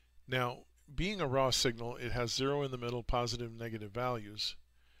 Now, being a raw signal, it has 0 in the middle, positive and negative values,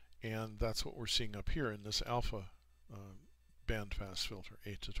 and that's what we're seeing up here in this alpha bandpass filter,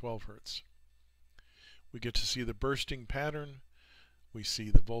 8 to 12 Hz. We get to see the bursting pattern. We see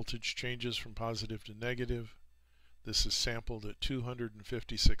the voltage changes from positive to negative. This is sampled at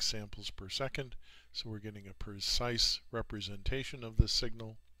 256 samples per second, so we're getting a precise representation of this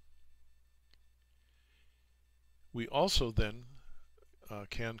signal. We also then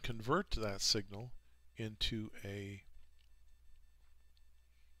can convert that signal into a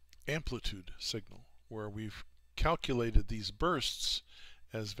amplitude signal, where we've calculated these bursts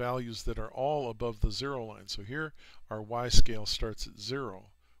as values that are all above the 0 line. So here our Y scale starts at 0,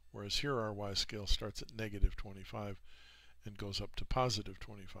 whereas here our Y scale starts at negative 25 and goes up to positive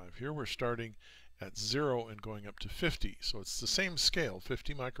 25. Here we're starting at 0 and going up to 50. So it's the same scale,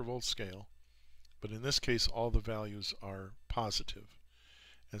 50 microvolt scale, but in this case all the values are positive.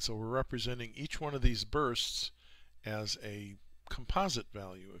 And so we're representing each one of these bursts as a composite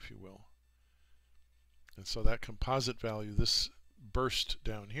value, if you will. And so that composite value, this burst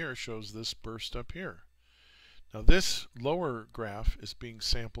down here, shows this burst up here. Now this lower graph is being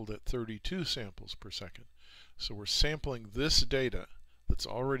sampled at 32 samples per second. So we're sampling this data that's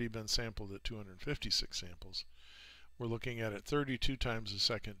already been sampled at 256 samples. We're looking at it 32 times a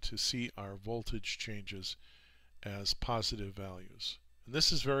second to see our voltage changes as positive values. And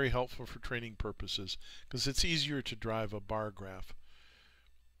this is very helpful for training purposes because it's easier to drive a bar graph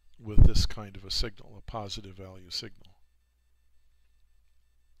with this kind of a signal, a positive value signal.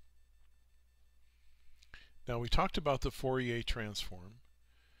 Now we talked about the Fourier transform.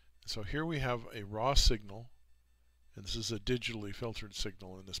 So here we have a raw signal, and this is a digitally filtered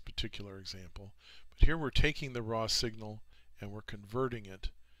signal in this particular example. But here we're taking the raw signal and we're converting it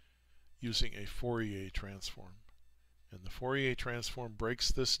using a Fourier transform. And the Fourier transform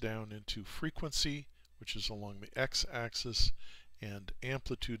breaks this down into frequency, which is along the x-axis, and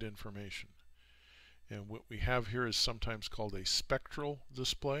amplitude information. And what we have here is sometimes called a spectral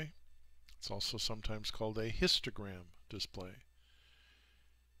display. It's also sometimes called a histogram display.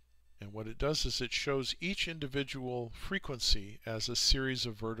 And what it does is it shows each individual frequency as a series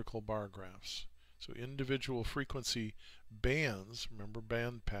of vertical bar graphs. So individual frequency bands, remember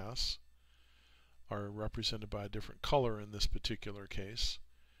band pass, are represented by a different color in this particular case.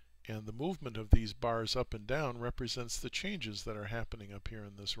 And the movement of these bars up and down represents the changes that are happening up here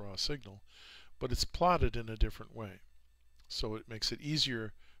in this raw signal, but it's plotted in a different way. So it makes it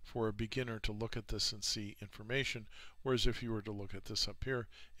easier for a beginner to look at this and see information, whereas if you were to look at this up here,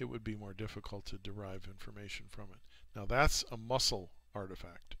 it would be more difficult to derive information from it. Now that's a muscle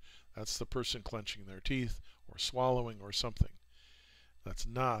artifact. That's the person clenching their teeth or swallowing or something. That's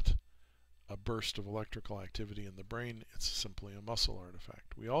not a burst of electrical activity in the brain. It's simply a muscle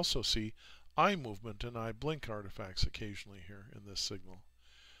artifact. We also see eye movement and eye blink artifacts occasionally here in this signal.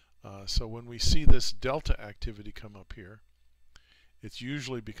 So when we see this delta activity come up here, it's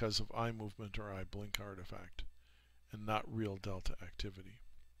usually because of eye movement or eye blink artifact and not real delta activity.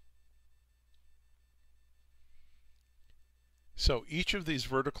 So each of these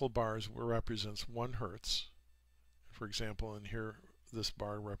vertical bars represents 1 Hertz. For example, in here this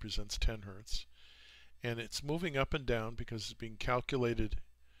bar represents 10 Hertz. And it's moving up and down because it's being calculated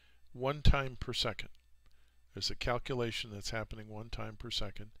 1 time per second. There's a calculation that's happening 1 time per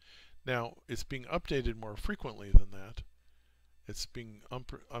second. Now, it's being updated more frequently than that. It's being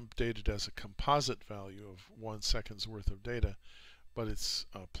updated as a composite value of 1 second's worth of data, but it's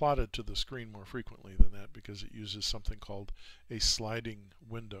plotted to the screen more frequently than that because it uses something called a sliding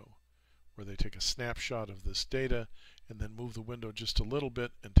window, where they take a snapshot of this data and then move the window just a little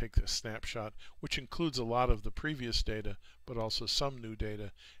bit and take the snapshot, which includes a lot of the previous data but also some new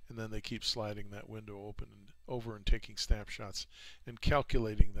data, and then they keep sliding that window open and over and taking snapshots and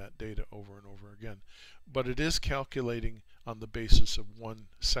calculating that data over and over again. But it is calculating on the basis of 1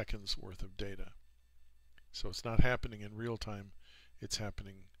 second's worth of data. So it's not happening in real time, it's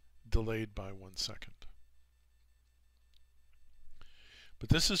happening delayed by 1 second. But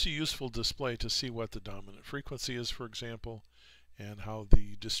this is a useful display to see what the dominant frequency is, for example, and how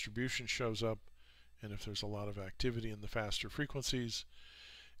the distribution shows up, and if there's a lot of activity in the faster frequencies.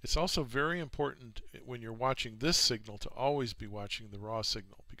 It's also very important when you're watching this signal to always be watching the raw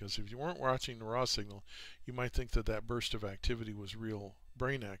signal, because if you weren't watching the raw signal, you might think that that burst of activity was real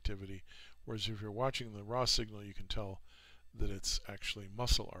brain activity, whereas if you're watching the raw signal, you can tell that it's actually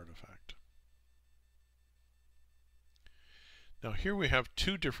muscle artifact. Now here we have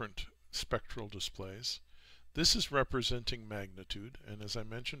 2 different spectral displays. This is representing magnitude, and as I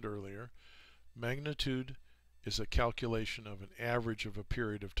mentioned earlier, magnitude is a calculation of an average of a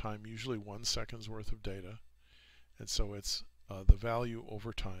period of time, usually 1 second's worth of data, and so it's the value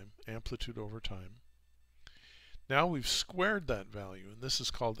over time, amplitude over time. Now we've squared that value, and this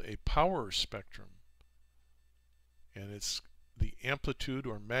is called a power spectrum, and it's the amplitude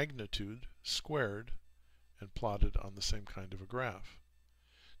or magnitude squared and plotted on the same kind of a graph.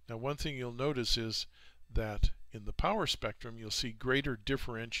 Now one thing you'll notice is that in the power spectrum you'll see greater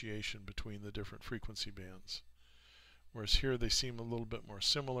differentiation between the different frequency bands. Whereas here they seem a little bit more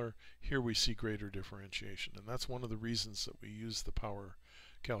similar, here we see greater differentiation, and that's one of the reasons that we use the power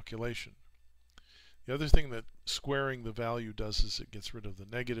calculation. The other thing that squaring the value does is it gets rid of the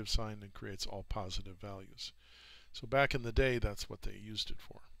negative sign and creates all positive values. So back in the day, that's what they used it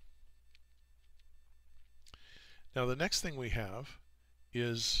for. Now the next thing we have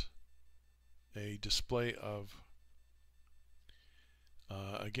is a display of,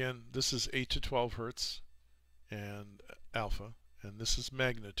 again, this is 8 to 12 Hertz and alpha, and this is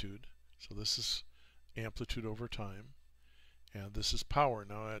magnitude, so this is amplitude over time, and this is power.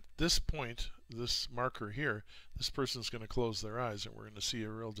 Now at this point, this marker here, this person's going to close their eyes and we're going to see a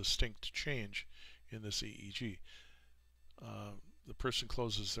real distinct change in this EEG. The person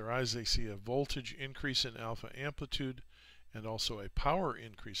closes their eyes, they see a voltage increase in alpha amplitude and also a power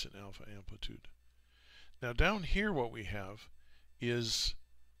increase in alpha amplitude. Now down here what we have is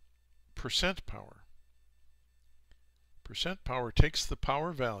percent power. Percent power takes the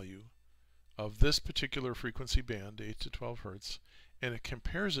power value of this particular frequency band, 8 to 12 Hertz, and it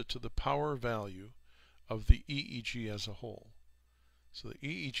compares it to the power value of the EEG as a whole. So the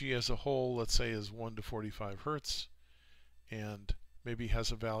EEG as a whole, let's say, is 1 to 45 Hertz and maybe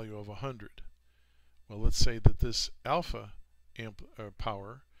has a value of 100. Well, let's say that this alpha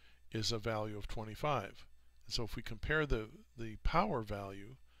power is a value of 25. And so if we compare the power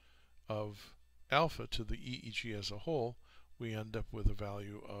value of alpha to the EEG as a whole, we end up with a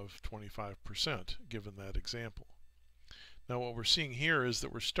value of 25% given that example. Now what we're seeing here is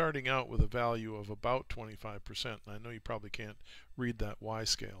that we're starting out with a value of about 25%. And I know you probably can't read that Y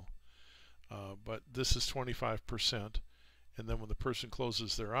scale, but this is 25%. And then when the person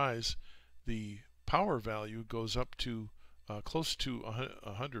closes their eyes, the power value goes up to close to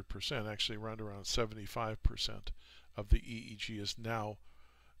 100%, actually around 75% of the EEG is now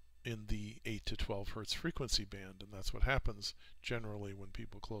in the 8 to 12 hertz frequency band. And that's what happens generally when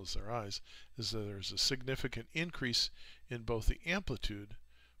people close their eyes, is that there's a significant increase in both the amplitude,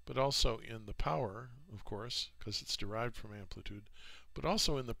 but also in the power, of course, because it's derived from amplitude, but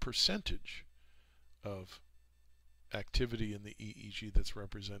also in the percentage of activity in the EEG that's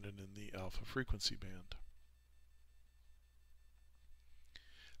represented in the alpha frequency band.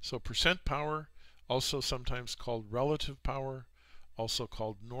 So percent power, also sometimes called relative power, also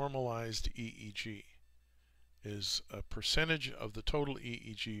called normalized EEG, is a percentage of the total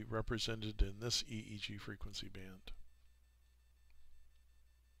EEG represented in this EEG frequency band.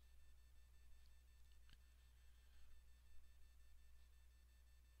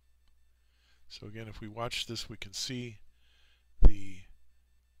 So again, if we watch this, we can see the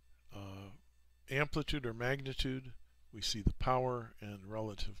amplitude or magnitude, we see the power and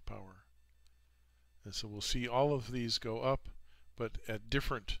relative power. And so we'll see all of these go up, but at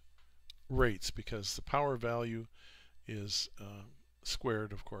different rates, because the power value is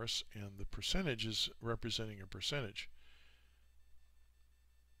squared, of course, and the percentage is representing a percentage.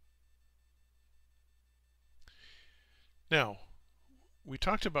 Now, we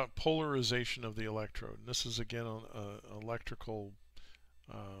talked about polarization of the electrode, and this is again an electrical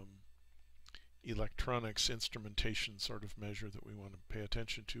electronics instrumentation sort of measure that we want to pay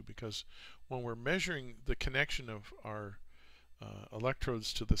attention to, because when we're measuring the connection of our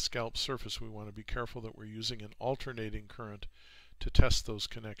electrodes to the scalp surface, we want to be careful that we're using an alternating current to test those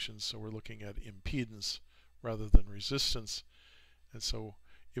connections. So we're looking at impedance rather than resistance. And so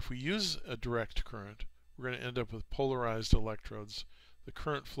if we use a direct current, we're going to end up with polarized electrodes. The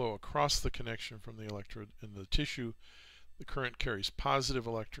current flow across the connection from the electrode in the tissue. The current carries positive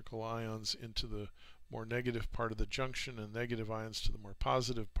electrical ions into the more negative part of the junction and negative ions to the more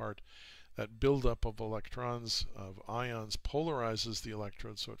positive part. That buildup of electrons, of ions, polarizes the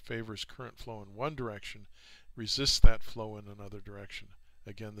electrode, so it favors current flow in one direction, resists that flow in another direction.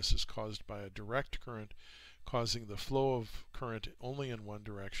 Again, this is caused by a direct current causing the flow of current only in one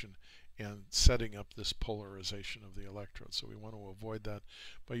direction and setting up this polarization of the electrode. So we want to avoid that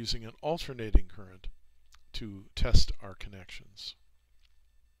by using an alternating current to test our connections.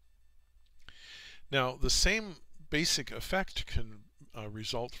 Now, the same basic effect can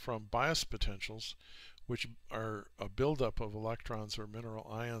result from bias potentials, which are a buildup of electrons or mineral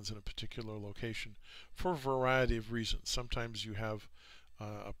ions in a particular location for a variety of reasons. Sometimes you have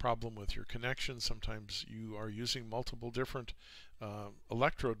a problem with your connection. Sometimes you are using multiple different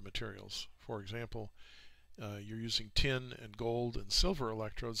electrode materials. For example, you're using tin and gold and silver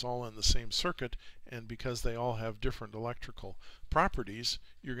electrodes all in the same circuit, and because they all have different electrical properties,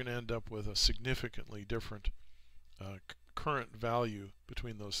 you're going to end up with a significantly different current value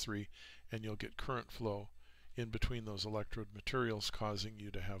between those three, and you'll get current flow in between those electrode materials, causing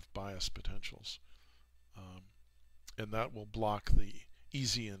you to have bias potentials. And that will block the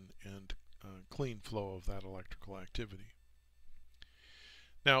easy and clean flow of that electrical activity.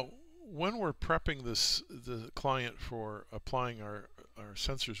 Now, when we're prepping the client for applying our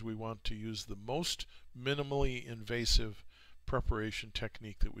sensors, we want to use the most minimally invasive preparation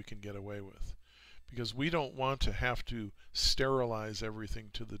technique that we can get away with, because we don't want to have to sterilize everything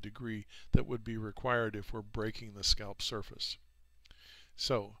to the degree that would be required if we're breaking the scalp surface.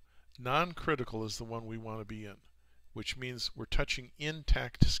 So non-critical is the one we want to be in, which means we're touching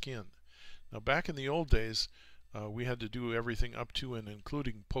intact skin. Now, back in the old days, we had to do everything up to and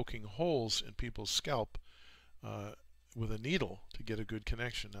including poking holes in people's scalp with a needle to get a good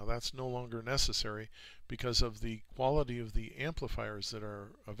connection. Now, that's no longer necessary because of the quality of the amplifiers that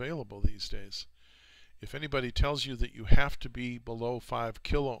are available these days. If anybody tells you that you have to be below 5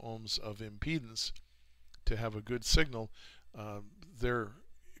 kilo ohms of impedance to have a good signal, they're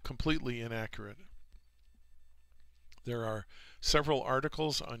completely inaccurate. There are several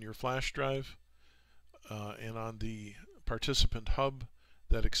articles on your flash drive and on the participant hub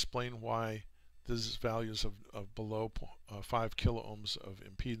that explain why these values of below 5 kilo ohms of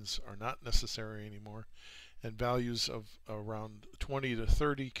impedance are not necessary anymore, and values of around 20 to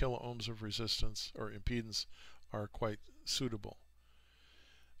 30 kilo ohms of resistance or impedance are quite suitable.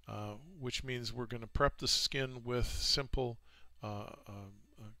 Which means we're going to prep the skin with simple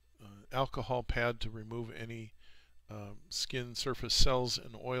alcohol pad to remove any skin surface cells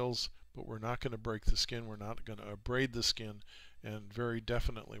and oils, but we're not going to break the skin, we're not going to abrade the skin, and very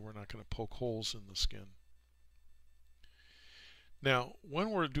definitely we're not going to poke holes in the skin. Now,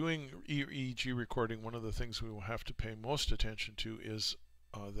 when we're doing EEG recording, one of the things we will have to pay most attention to is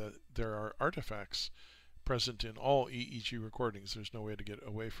that there are artifacts present in all EEG recordings. There's no way to get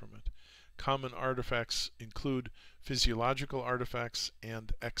away from it. Common artifacts include physiological artifacts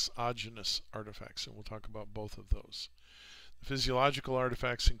and exogenous artifacts, and we'll talk about both of those. The physiological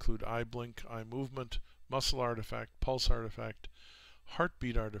artifacts include eye blink, eye movement, muscle artifact, pulse artifact,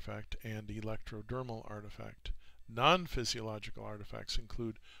 heartbeat artifact, and electrodermal artifact. Non-physiological artifacts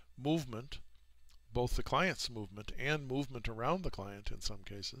include movement, both the client's movement and movement around the client in some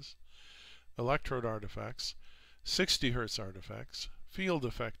cases, electrode artifacts, 60 Hz artifacts, field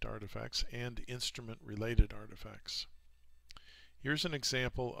effect artifacts, and instrument-related artifacts. Here's an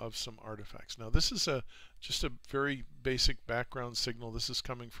example of some artifacts. Now this is just a very basic background signal. This is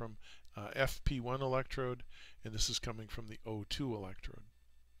coming from FP1 electrode, and this is coming from the O2 electrode.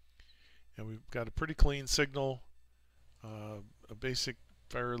 And we've got a pretty clean signal, a basic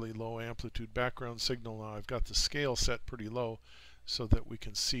fairly low amplitude background signal. Now I've got the scale set pretty low so that we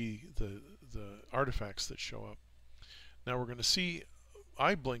can see the artifacts that show up. Now we're going to see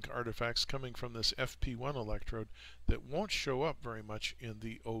eye blink artifacts coming from this FP1 electrode that won't show up very much in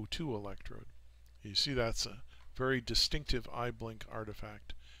the O2 electrode. You see that's a very distinctive eye blink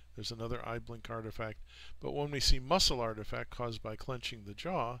artifact. There's another eye blink artifact, but when we see muscle artifact caused by clenching the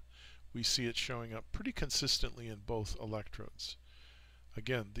jaw, we see it showing up pretty consistently in both electrodes.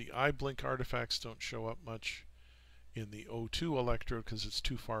 Again, the eye blink artifacts don't show up much in the O2 electrode because it's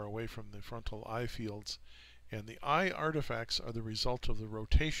too far away from the frontal eye fields. And the eye artifacts are the result of the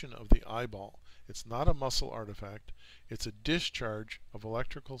rotation of the eyeball. It's not a muscle artifact, it's a discharge of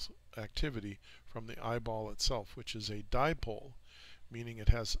electrical activity from the eyeball itself, which is a dipole, meaning it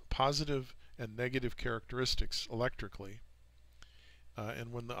has positive and negative characteristics electrically.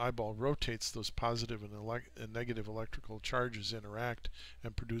 And when the eyeball rotates, those positive and negative electrical charges interact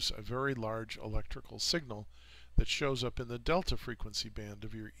and produce a very large electrical signal that shows up in the delta frequency band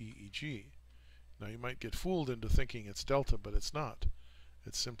of your EEG. Now you might get fooled into thinking it's delta, but it's not.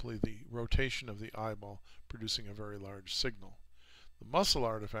 It's simply the rotation of the eyeball producing a very large signal. The muscle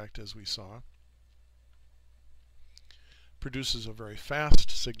artifact, as we saw, produces a very fast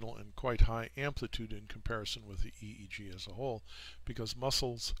signal and quite high amplitude in comparison with the EEG as a whole, because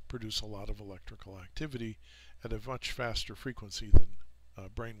muscles produce a lot of electrical activity at a much faster frequency than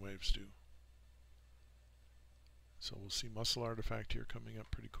brain waves do. So we'll see muscle artifact here coming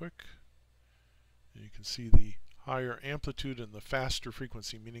up pretty quick. And you can see the higher amplitude and the faster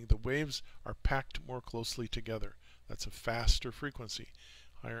frequency, meaning the waves are packed more closely together. That's a faster frequency.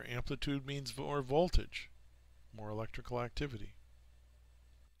 Higher amplitude means more voltage, more electrical activity.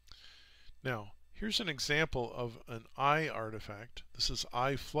 Now, here's an example of an eye artifact. This is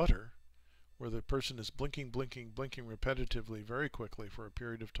eye flutter, where the person is blinking, blinking, blinking repetitively very quickly for a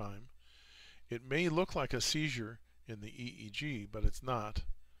period of time. It may look like a seizure in the EEG, but it's not.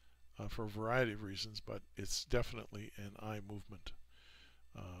 For a variety of reasons, but it's definitely an eye movement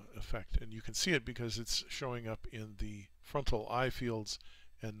effect. And you can see it because it's showing up in the frontal eye fields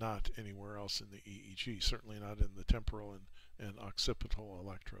and not anywhere else in the EEG, certainly not in the temporal and occipital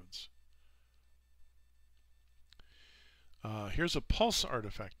electrodes. Here's a pulse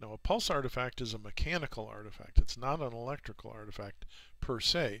artifact. Now a pulse artifact is a mechanical artifact. It's not an electrical artifact per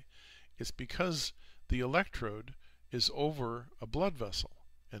se. It's because the electrode is over a blood vessel.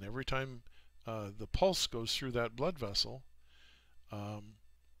 And every time the pulse goes through that blood vessel,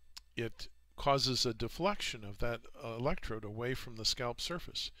 it causes a deflection of that electrode away from the scalp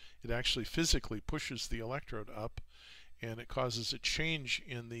surface. It actually physically pushes the electrode up, and it causes a change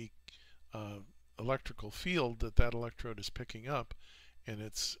in the electrical field that electrode is picking up, and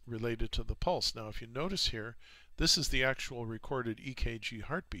it's related to the pulse. Now if you notice here, this is the actual recorded EKG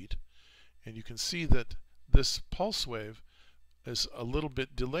heartbeat, and you can see that this pulse wave is a little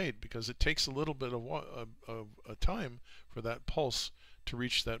bit delayed because it takes a little bit of a time for that pulse to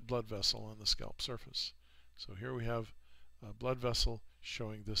reach that blood vessel on the scalp surface. So here we have a blood vessel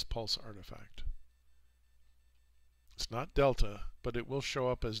showing this pulse artifact. It's not delta, but it will show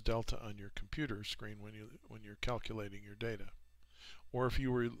up as delta on your computer screen when you're calculating your data. Or if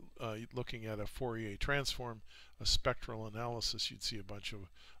you were looking at a Fourier transform, a spectral analysis, you'd see a bunch of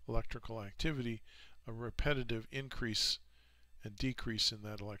electrical activity, a repetitive increase and decrease in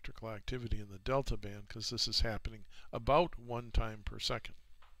that electrical activity in the delta band, because this is happening about 1 time per second.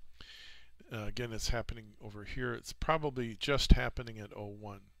 Again, it's happening over here. It's probably just happening at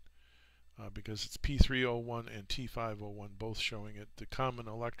 01. because it's P301 and T501 both showing it. The common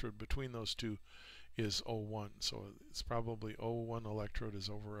electrode between those two is O1, so it's probably O1 electrode is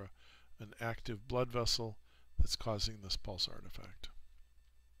over an active blood vessel that's causing this pulse artifact.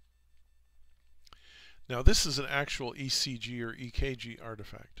 Now this is an actual ECG or EKG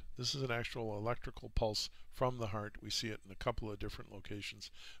artifact. This is an actual electrical pulse from the heart. We see it in a couple of different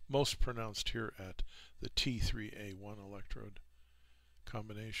locations, most pronounced here at the T3A1 electrode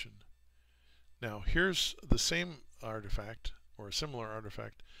combination. Now here's the same artifact, or a similar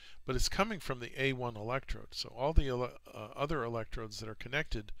artifact, but it's coming from the A1 electrode. So all the other electrodes that are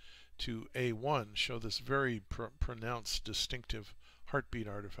connected to A1 show this very pronounced distinctive heartbeat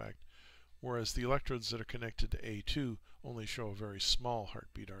artifact, whereas the electrodes that are connected to A2 only show a very small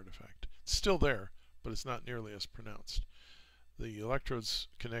heartbeat artifact. It's still there, but it's not nearly as pronounced. The electrodes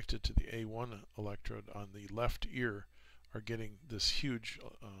connected to the A1 electrode on the left ear are getting this huge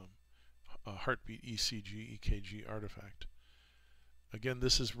heartbeat ECG, EKG artifact. Again,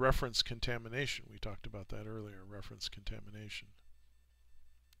 this is reference contamination. We talked about that earlier, reference contamination.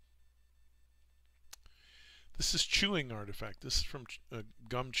 This is chewing artifact. This is from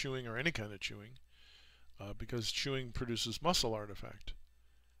gum chewing or any kind of chewing, because chewing produces muscle artifact.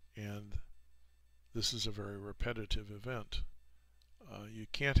 And this is a very repetitive event. You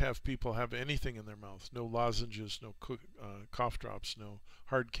can't have people have anything in their mouth. No lozenges, no cough drops, no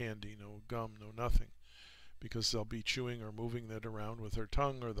hard candy, no gum, no nothing. Because they'll be chewing or moving that around with their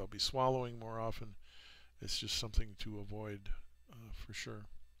tongue, or they'll be swallowing more often. It's just something to avoid for sure.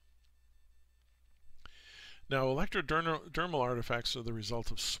 Now, electrodermal artifacts are the result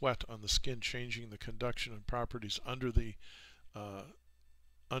of sweat on the skin changing the conduction and properties under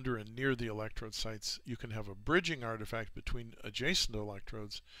and near the electrode sites. You can have a bridging artifact between adjacent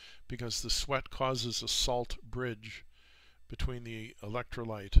electrodes because the sweat causes a salt bridge between the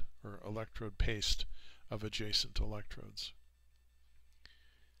electrolyte or electrode paste of adjacent electrodes.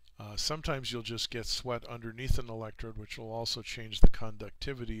 Sometimes you'll just get sweat underneath an electrode, which will also change the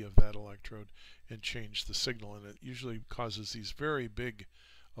conductivity of that electrode and change the signal, and it usually causes these very big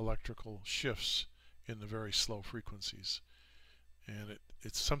electrical shifts in the very slow frequencies. And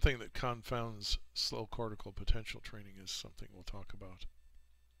it's something that confounds slow cortical potential training, is something we'll talk about.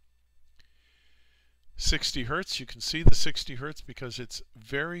 60 hertz, you can see the 60 hertz because it's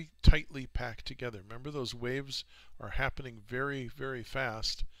very tightly packed together. Remember, those waves are happening very, very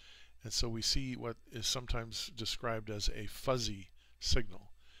fast, and so we see what is sometimes described as a fuzzy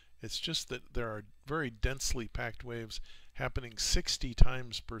signal. It's just that there are very densely packed waves happening 60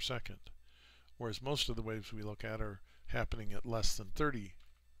 times per second, whereas most of the waves we look at are happening at less than 30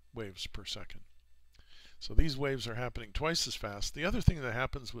 waves per second. So these waves are happening twice as fast. The other thing that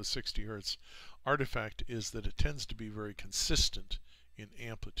happens with 60 hertz artifact is that it tends to be very consistent in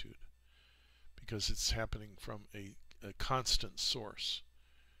amplitude because it's happening from a constant source.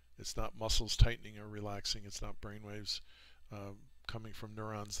 It's not muscles tightening or relaxing. It's not brain waves coming from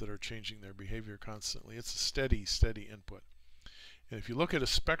neurons that are changing their behavior constantly. It's a steady, steady input. And if you look at a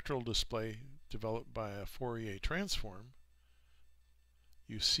spectral display developed by a Fourier transform,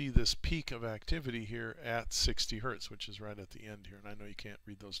 you see this peak of activity here at 60 hertz, which is right at the end here. And I know you can't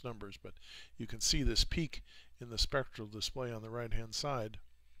read those numbers, but you can see this peak in the spectral display on the right-hand side,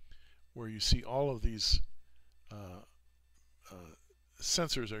 where you see all of these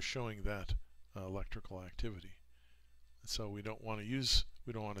sensors are showing that electrical activity. So we don't want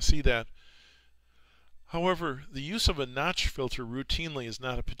to see that. However, the use of a notch filter routinely is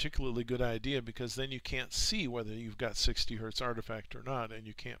not a particularly good idea because then you can't see whether you've got 60 hertz artifact or not, and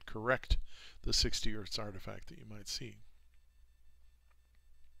you can't correct the 60 hertz artifact that you might see.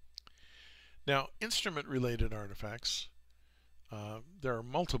 Now, instrument-related artifacts. There are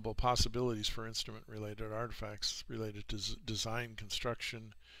multiple possibilities for instrument-related artifacts related to design,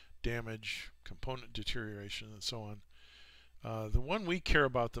 construction, damage, component deterioration, and so on. The one we care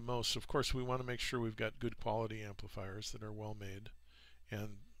about the most, of course, we want to make sure we've got good quality amplifiers that are well made.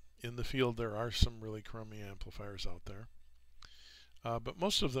 And in the field there are some really crummy amplifiers out there. But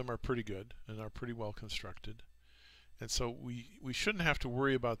most of them are pretty good and are pretty well constructed. And so we shouldn't have to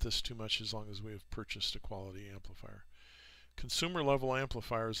worry about this too much as long as we have purchased a quality amplifier. Consumer level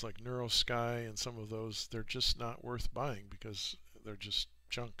amplifiers like NeuroSky and some of those, they're just not worth buying because they're just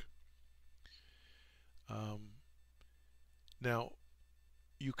junk. Now,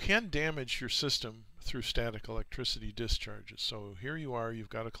 you can damage your system through static electricity discharges. So here you are, you've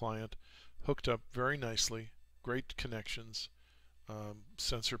got a client hooked up very nicely, great connections,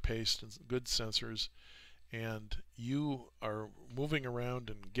 sensor paste and good sensors, and you are moving around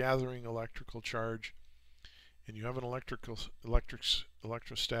and gathering electrical charge, and you have an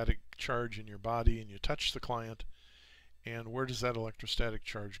electrostatic charge in your body, and you touch the client, and where does that electrostatic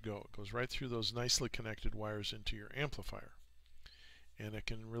charge go? It goes right through those nicely connected wires into your amplifier, and it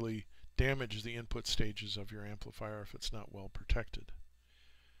can really damage the input stages of your amplifier if it's not well protected.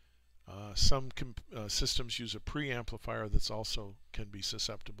 Some systems use a preamplifier that's also can be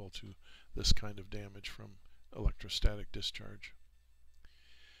susceptible to this kind of damage from electrostatic discharge.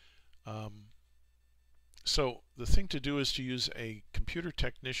 So the thing to do is to use a computer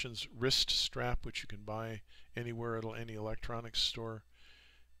technician's wrist strap, which you can buy anywhere at any electronics store,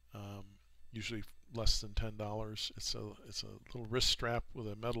 usually less than $10. It's a little wrist strap with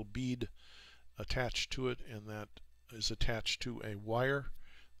a metal bead attached to it, and that is attached to a wire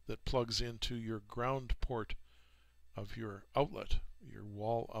that plugs into your ground port of your outlet, your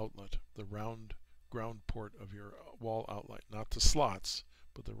wall outlet, the round ground port of your wall outlet, not the slots,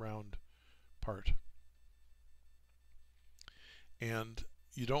 but the round part. And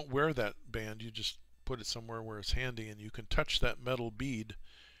you don't wear that band, you just put it somewhere where it's handy, and you can touch that metal bead,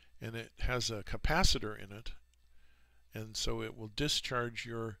 and it has a capacitor in it, and so it will discharge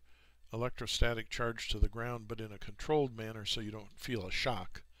your electrostatic charge to the ground, but in a controlled manner so you don't feel a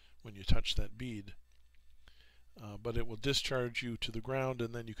shock when you touch that bead. But it will discharge you to the ground,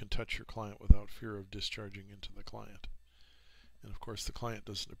 and then you can touch your client without fear of discharging into the client. And of course the client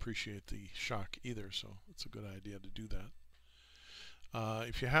doesn't appreciate the shock either, so it's a good idea to do that.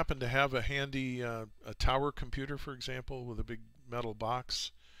 If you happen to have a handy a tower computer, for example, with a big metal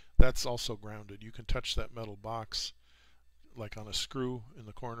box, that's also grounded. You can touch that metal box like on a screw in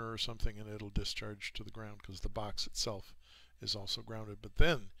the corner or something, and it'll discharge to the ground because the box itself is also grounded. But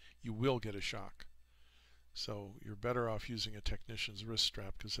then you will get a shock. So you're better off using a technician's wrist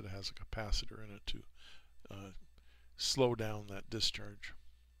strap because it has a capacitor in it to slow down that discharge.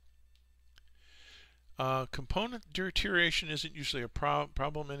 Component deterioration isn't usually a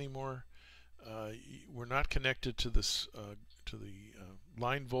problem anymore. We're not connected to this to the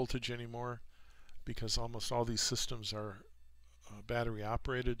line voltage anymore because almost all these systems are battery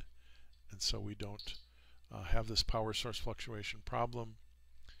operated, and so we don't have this power source fluctuation problem.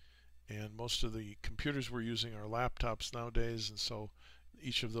 And most of the computers we're using are laptops nowadays, and so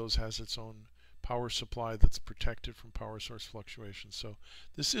each of those has its own power supply that's protected from power source fluctuation. So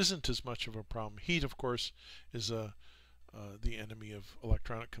this isn't as much of a problem. Heat, of course, is the enemy of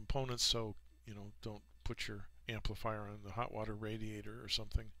electronic components, so don't put your amplifier on the hot water radiator or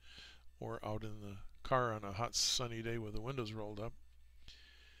something, or out in the car on a hot sunny day with the windows rolled up.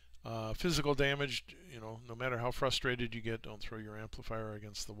 Physical damage, no matter how frustrated you get, don't throw your amplifier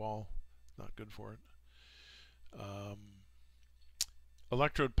against the wall. Not good for it.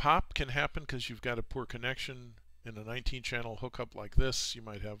 Electrode pop can happen because you've got a poor connection. In a 19-channel hookup like this, you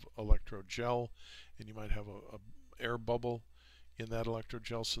might have electrode gel, and you might have a air bubble in that electrode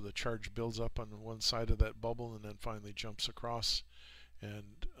gel, so the charge builds up on one side of that bubble and then finally jumps across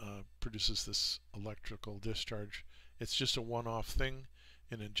and produces this electrical discharge. It's just a one-off thing,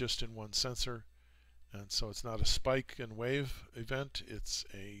 and just in one sensor, and so it's not a spike and wave event, it's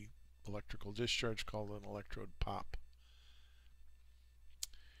a electrical discharge called an electrode pop.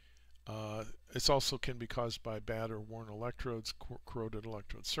 It also can be caused by bad or worn electrodes, corroded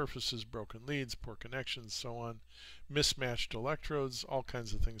electrode surfaces, broken leads, poor connections, so on. Mismatched electrodes, all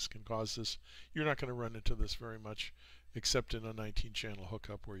kinds of things can cause this. You're not going to run into this very much, except in a 19-channel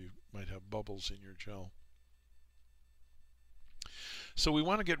hookup where you might have bubbles in your gel. So we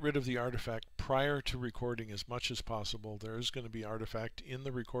want to get rid of the artifact prior to recording as much as possible. There is going to be artifact in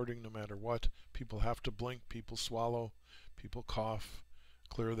the recording no matter what. People have to blink, people swallow, people cough,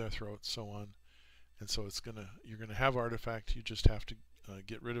 clear their throat, so on. And so you're going to have artifact. You just have to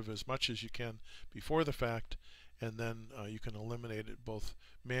get rid of as much as you can before the fact, and then you can eliminate it both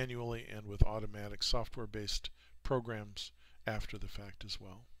manually and with automatic software-based programs after the fact as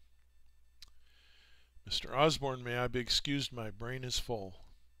well. Mr. Osborne, may I be excused? My brain is full.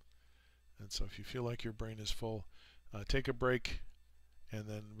 And so if you feel like your brain is full, take a break and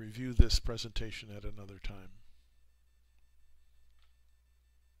then review this presentation at another time.